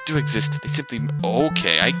true ends do exist. They simply...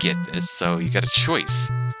 Okay, I get this, so you got a choice.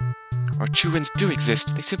 Our true ends do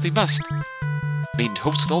exist. They simply must. Maiden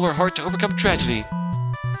hopes with all her heart to overcome tragedy.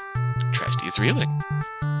 Tragedy is reeling.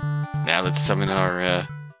 Now let's summon our,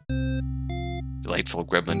 delightful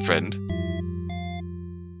gremlin friend.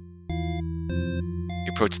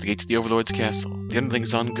 You approach the gates of the Overlord's castle. The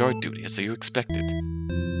underling's on guard duty, as you expected.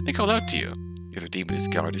 They call out to you. The other demon his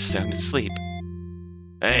guard is sound asleep.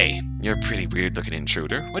 Hey, you're a pretty weird-looking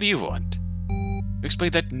intruder. What do you want? You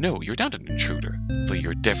explain that no, you're not an intruder, though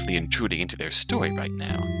you're definitely intruding into their story right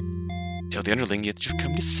now. Tell the underling that you've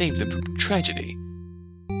come to save them from tragedy.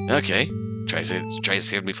 Okay, try to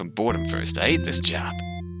save me from boredom first. I hate this job.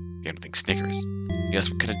 The underling snickers. You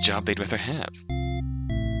ask what kind of job they'd rather have.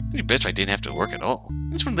 It'd be best if I didn't have to work at all.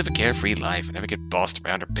 I just want to live a carefree life and never get bossed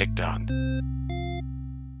around or picked on.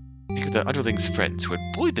 Think of the underling's friends who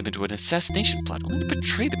had bullied them into an assassination plot only to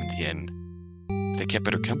betray them in the end. If they kept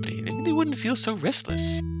better company, maybe they wouldn't feel so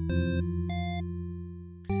restless.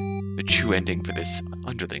 The true ending for this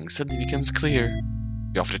underling suddenly becomes clear.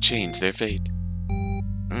 You offer to change their fate.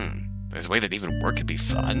 There's a way that even work could be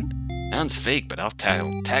fun. Sounds fake, but I'll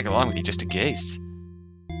tag along with you just in case.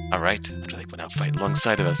 Alright, underling will now fight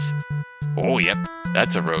alongside of us. Oh, yep,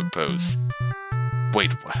 that's a rogue pose.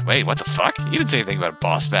 Wait, what the fuck? You didn't say anything about a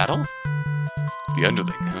boss battle. The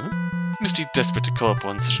underling, huh? You must be desperate to call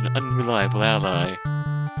upon such an unreliable ally.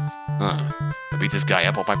 If I beat this guy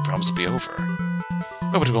up, all my problems will be over.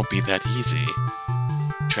 Oh, but it won't be that easy.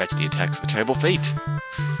 Tragedy attacks with a terrible fate.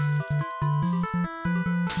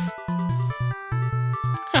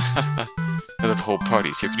 Now that the whole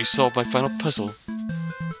party's here, can you solve my final puzzle?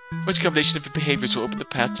 Which combination of behaviors will open the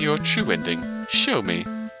path to your true ending? Show me.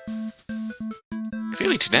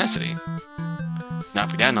 Clearly tenacity.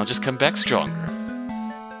 Knock me down and I'll just come back stronger.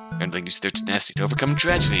 Underling uses their tenacity to overcome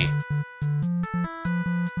tragedy.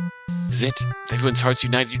 Is it? With everyone's hearts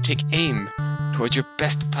united, you take aim towards your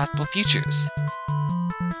best possible futures.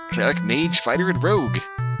 Cleric, Mage, Fighter, and Rogue.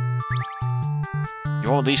 You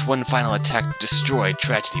all unleash one final attack to destroy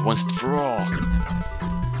tragedy once and for all.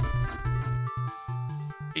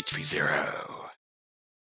 HP 0.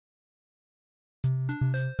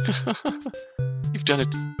 You've done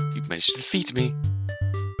it. You've managed to defeat me.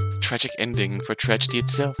 A tragic ending for tragedy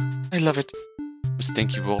itself. I love it. I must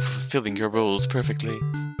thank you all for fulfilling your roles perfectly.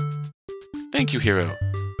 Thank you, hero.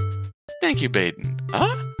 Thank you, Baden.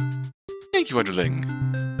 Huh? Thank you, Underling.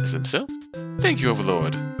 As himself? Thank you,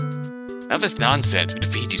 Overlord. Now this nonsense. We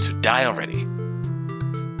defeated you, so die already.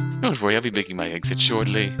 Don't worry, I'll be making my exit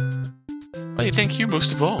shortly. Why, thank you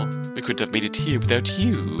most of all. We couldn't have made it here without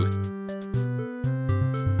you.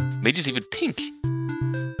 Mage is even pink.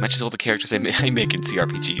 Matches all the characters I make in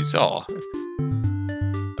CRPGs. Oh.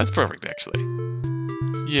 That's perfect, actually.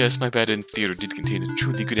 Yes, my bad in theater did contain a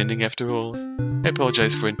truly good ending after all. I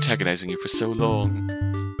apologize for antagonizing you for so long.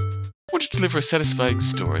 I wanted to deliver a satisfying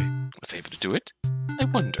story. Was I able to do it? I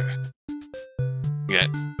wonder. Yeah.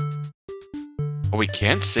 Oh, we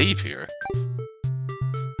can't save here.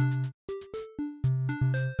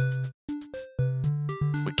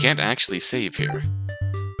 We can't actually save here.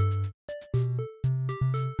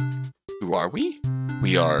 Who are we?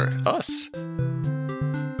 We are us.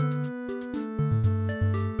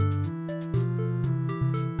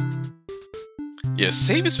 Yes,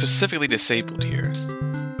 save is specifically disabled here.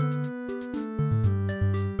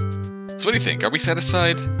 So what do you think? Are we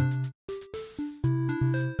satisfied?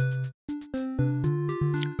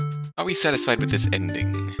 Are we satisfied with this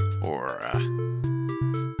ending? Or,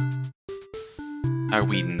 are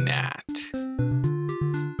we not?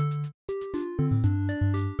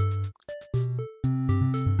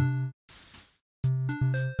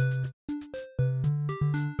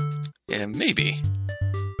 Yeah, maybe.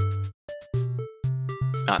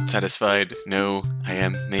 Not satisfied. No, I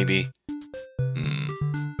am. Maybe.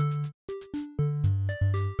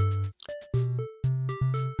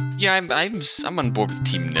 Yeah, I'm on board with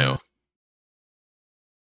Team No.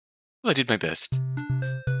 Well, I did my best.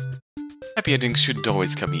 Happy endings shouldn't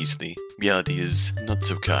always come easily. Reality is not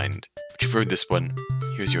so kind. But you've heard this one.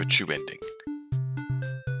 Here's your true ending.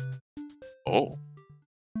 Oh.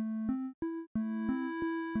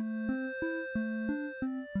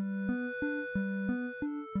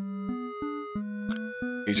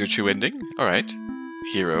 Here's your true ending? Alright.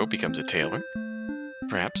 Hero becomes a tailor.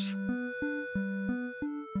 Perhaps.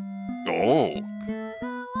 Oh!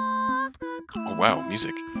 Oh wow,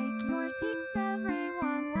 music.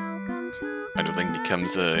 Underling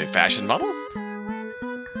becomes a fashion model?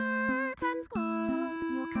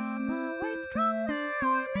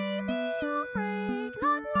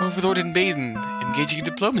 Overlord and Maiden engaging in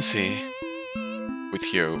diplomacy. With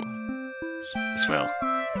Hero as well.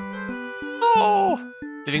 Oh!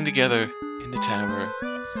 Living together in the tower.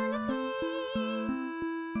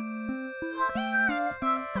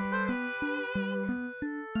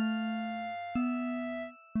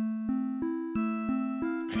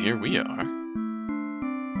 And here we are.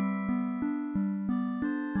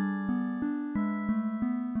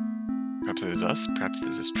 Perhaps it is us, perhaps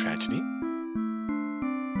this is tragedy.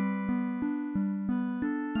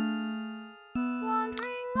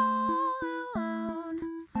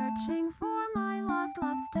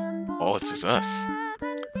 Oh, this is us.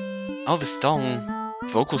 Oh, the song,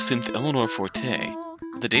 vocal synth Eleanor Forte.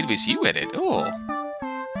 The database you edit. Oh,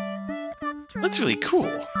 that's really cool.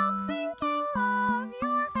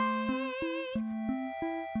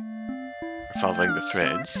 We're following the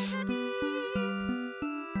threads.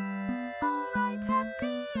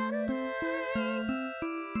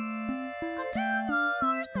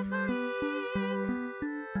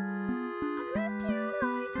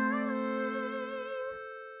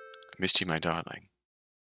 Missed you, my darling.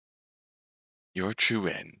 Your true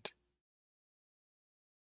end.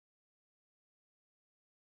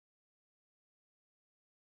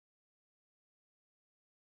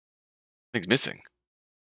 Something's missing.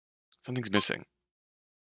 Something's missing.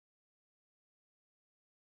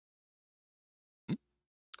 Hmm?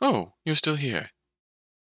 Oh, you're still here.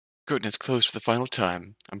 Curtain has closed for the final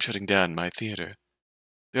time. I'm shutting down my theater.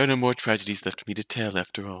 There are no more tragedies left for me to tell,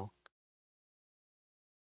 after all.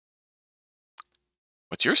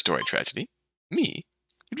 What's your story, Tragedy? Me?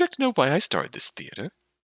 You'd like to know why I started this theater?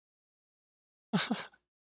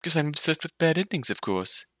 Because I'm obsessed with bad endings, of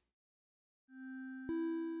course.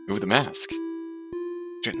 Remove the mask.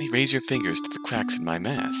 Gently raise your fingers to the cracks in my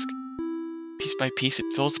mask. Piece by piece,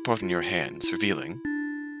 it falls apart in your hands, revealing...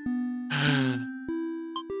 I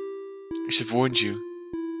should have warned you.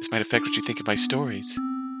 This might affect what you think of my stories.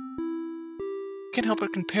 Can't help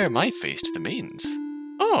but compare my face to the maiden's.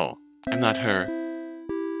 Oh, I'm not her.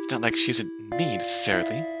 It's not like she isn't me,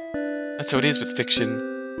 necessarily. That's how it is with fiction.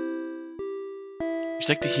 Would you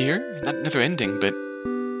like to hear? Not another ending, but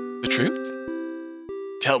the truth?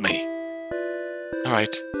 Tell me.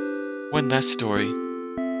 Alright, one last story.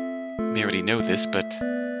 You may already know this, but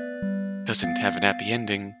doesn't have an happy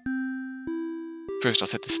ending. First, I'll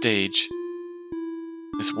set the stage.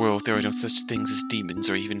 In this world, there are no such things as demons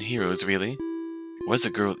or even heroes, really. There was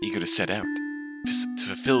a girl eager to set out, to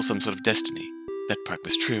fulfill some sort of destiny. That part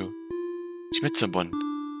was true. She met someone,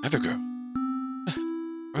 another girl. A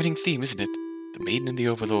running theme, isn't it? The maiden and the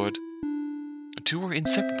overlord. The two were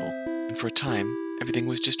inseparable, and for a time, everything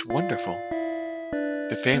was just wonderful.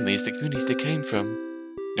 Their families, the communities they came from,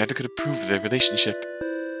 neither could approve of their relationship.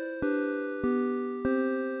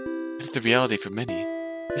 That's the reality for many.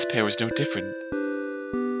 This pair was no different.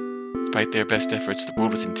 Despite their best efforts, the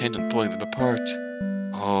world was intent on pulling them apart.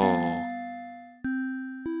 Oh.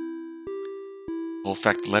 The whole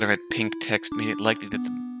fact the letter had pink text made it likely that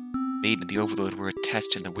the maiden and the overlord were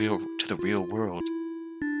attached to the real world.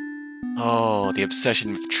 Oh, the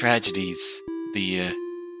obsession with tragedies. The,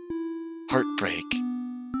 heartbreak.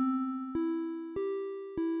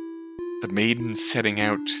 The maiden setting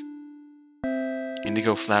out.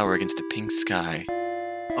 Indigo flower against a pink sky.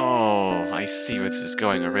 Oh, I see where this is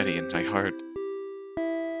going already in my heart.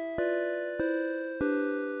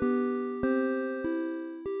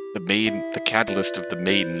 The catalyst of the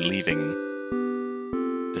maiden leaving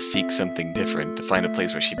to seek something different, to find a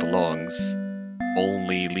place where she belongs,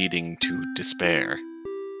 only leading to despair.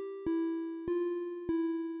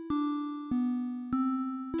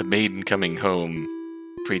 The maiden coming home,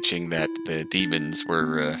 preaching that the demons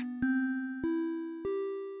were,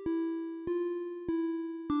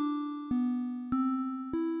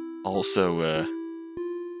 also,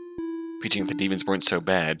 preaching that the demons weren't so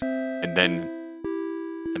bad, and then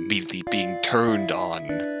immediately being turned on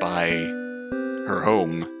by her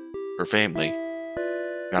home, her family.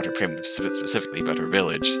 Not her family specifically, but her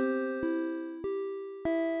village.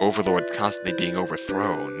 Overlord constantly being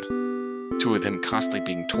overthrown. Two of them constantly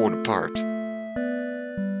being torn apart.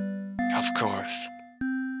 Of course.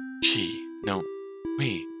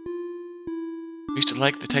 We used to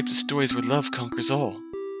like the types of stories where love conquers all.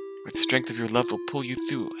 Where the strength of your love will pull you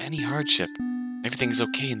through any hardship. Everything's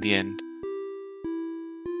okay in the end.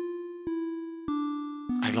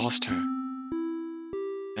 I lost her.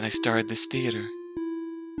 Then I started this theater.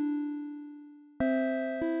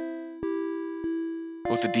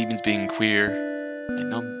 Both the demons being queer,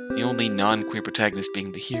 and the only non-queer protagonist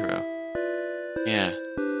being the hero. Yeah.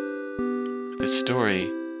 This story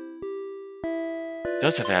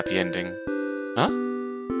does have a happy ending. Huh?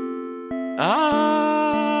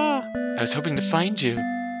 Ah! I was hoping to find you.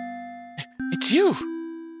 It's you!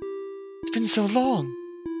 It's been so long.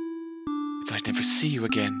 I thought I'd never see you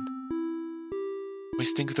again. I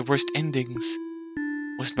always think of the worst endings.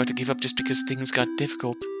 I wasn't about to give up just because things got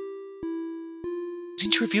difficult. Why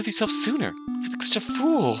didn't you reveal yourself sooner? I feel like such a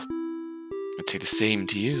fool. I'd say the same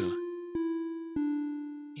to you.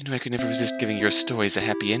 You know I could never resist giving your stories a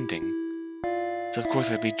happy ending. So of course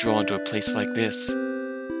I'd be drawn to a place like this.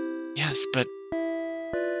 Yes, but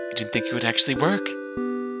I didn't think it would actually work.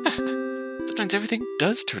 Sometimes everything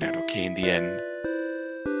does turn out okay in the end.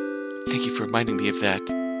 Thank you for reminding me of that.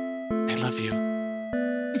 I love you.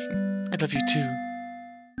 I love you too.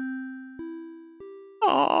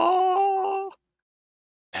 Aww.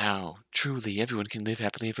 Now, truly, everyone can live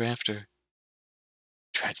happily ever after.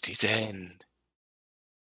 Tragedies end.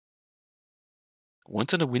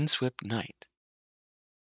 Once on a windswept night.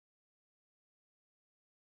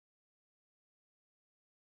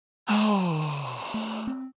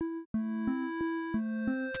 Oh.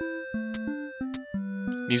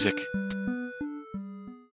 Music.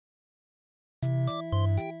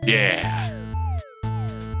 Yeah.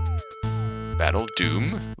 Battle,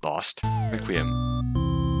 Doom, Lost, Requiem.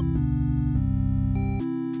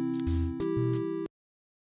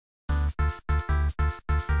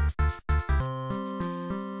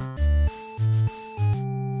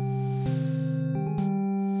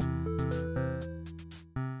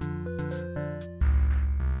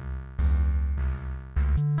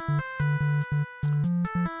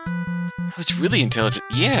 That was really intelligent.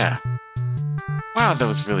 Yeah. Wow, that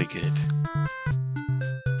was really good.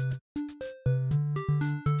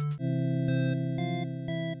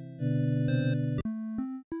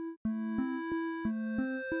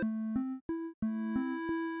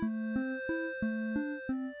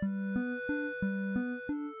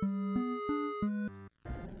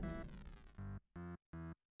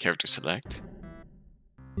 Character select.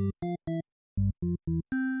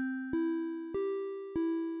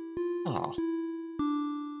 Oh.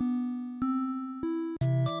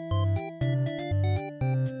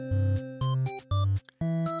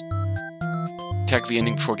 tackle the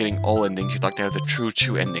ending before getting all endings, you're locked out of the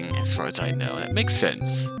true ending, as far as I know. That makes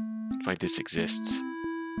sense. That's why this exists.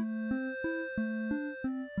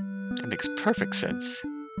 That makes perfect sense.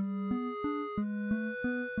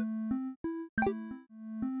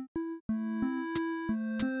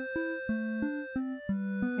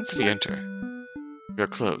 Once we enter, we are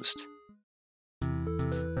closed.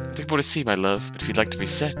 Nothing more to see, my love, but if you'd like to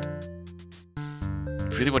reset,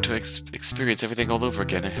 if you really want to experience everything all over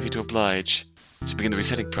again, I'm happy to oblige. To begin the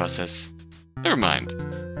resetting process. Never mind.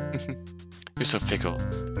 You're so fickle.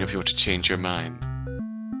 You know if you want to change your mind.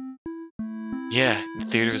 Yeah, the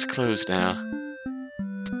theater is closed now.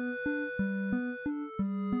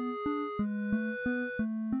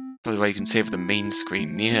 Probably why you can save the main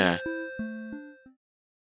screen. Yeah.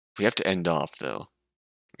 We have to end off, though.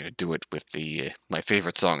 I'm gonna do it with the my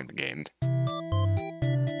favorite song in the game.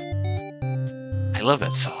 I love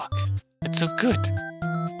that song. It's so good.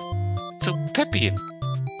 It's so peppy and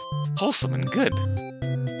wholesome and good.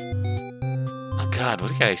 Oh god,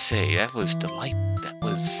 what did I say? That was delight. That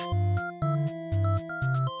was...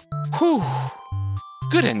 Whew!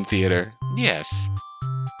 Good end theater. Yes.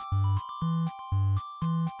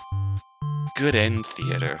 Good end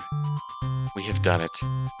theater. We have done it.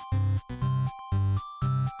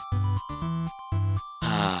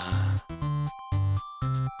 Ah.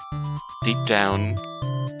 Deep down,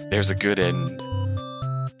 there's a good end.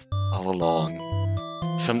 All along.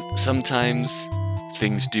 Sometimes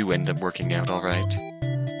things do end up working out alright.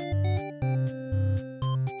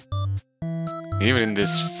 Even in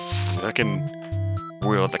this fucking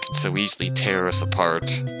world that can so easily tear us apart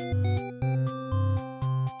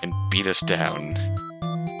and beat us down.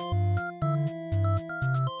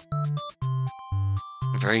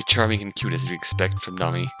 Very charming and cute, as you'd expect from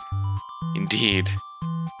Nami. Indeed.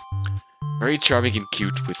 Very charming and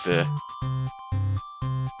cute with the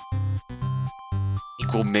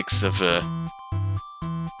equal mix of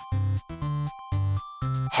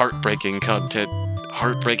heartbreaking content,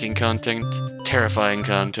 terrifying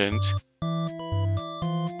content.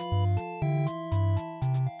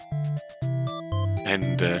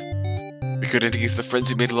 And the good ending is the friends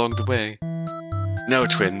we made along the way. No,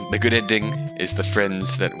 Twin, the good ending is the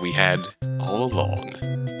friends that we had all along.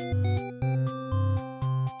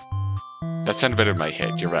 That sounded better in my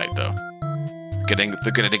head, you're right, though.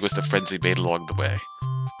 The good ending was the friends we made along the way.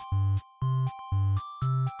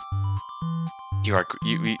 Yeah,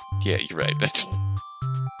 you're right. That's...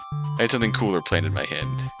 I had something cooler planned in my head,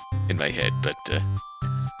 but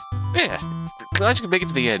yeah. Glad you could make it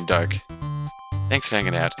to the end, Dark. Thanks for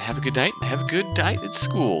hanging out. Have a good night, and have a good night at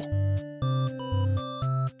school.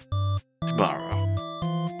 Tomorrow.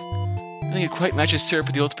 I think it quite matches syrup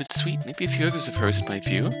with the ultimate sweet. Maybe a few others of hers in my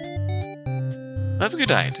view. Have a good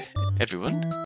night, everyone.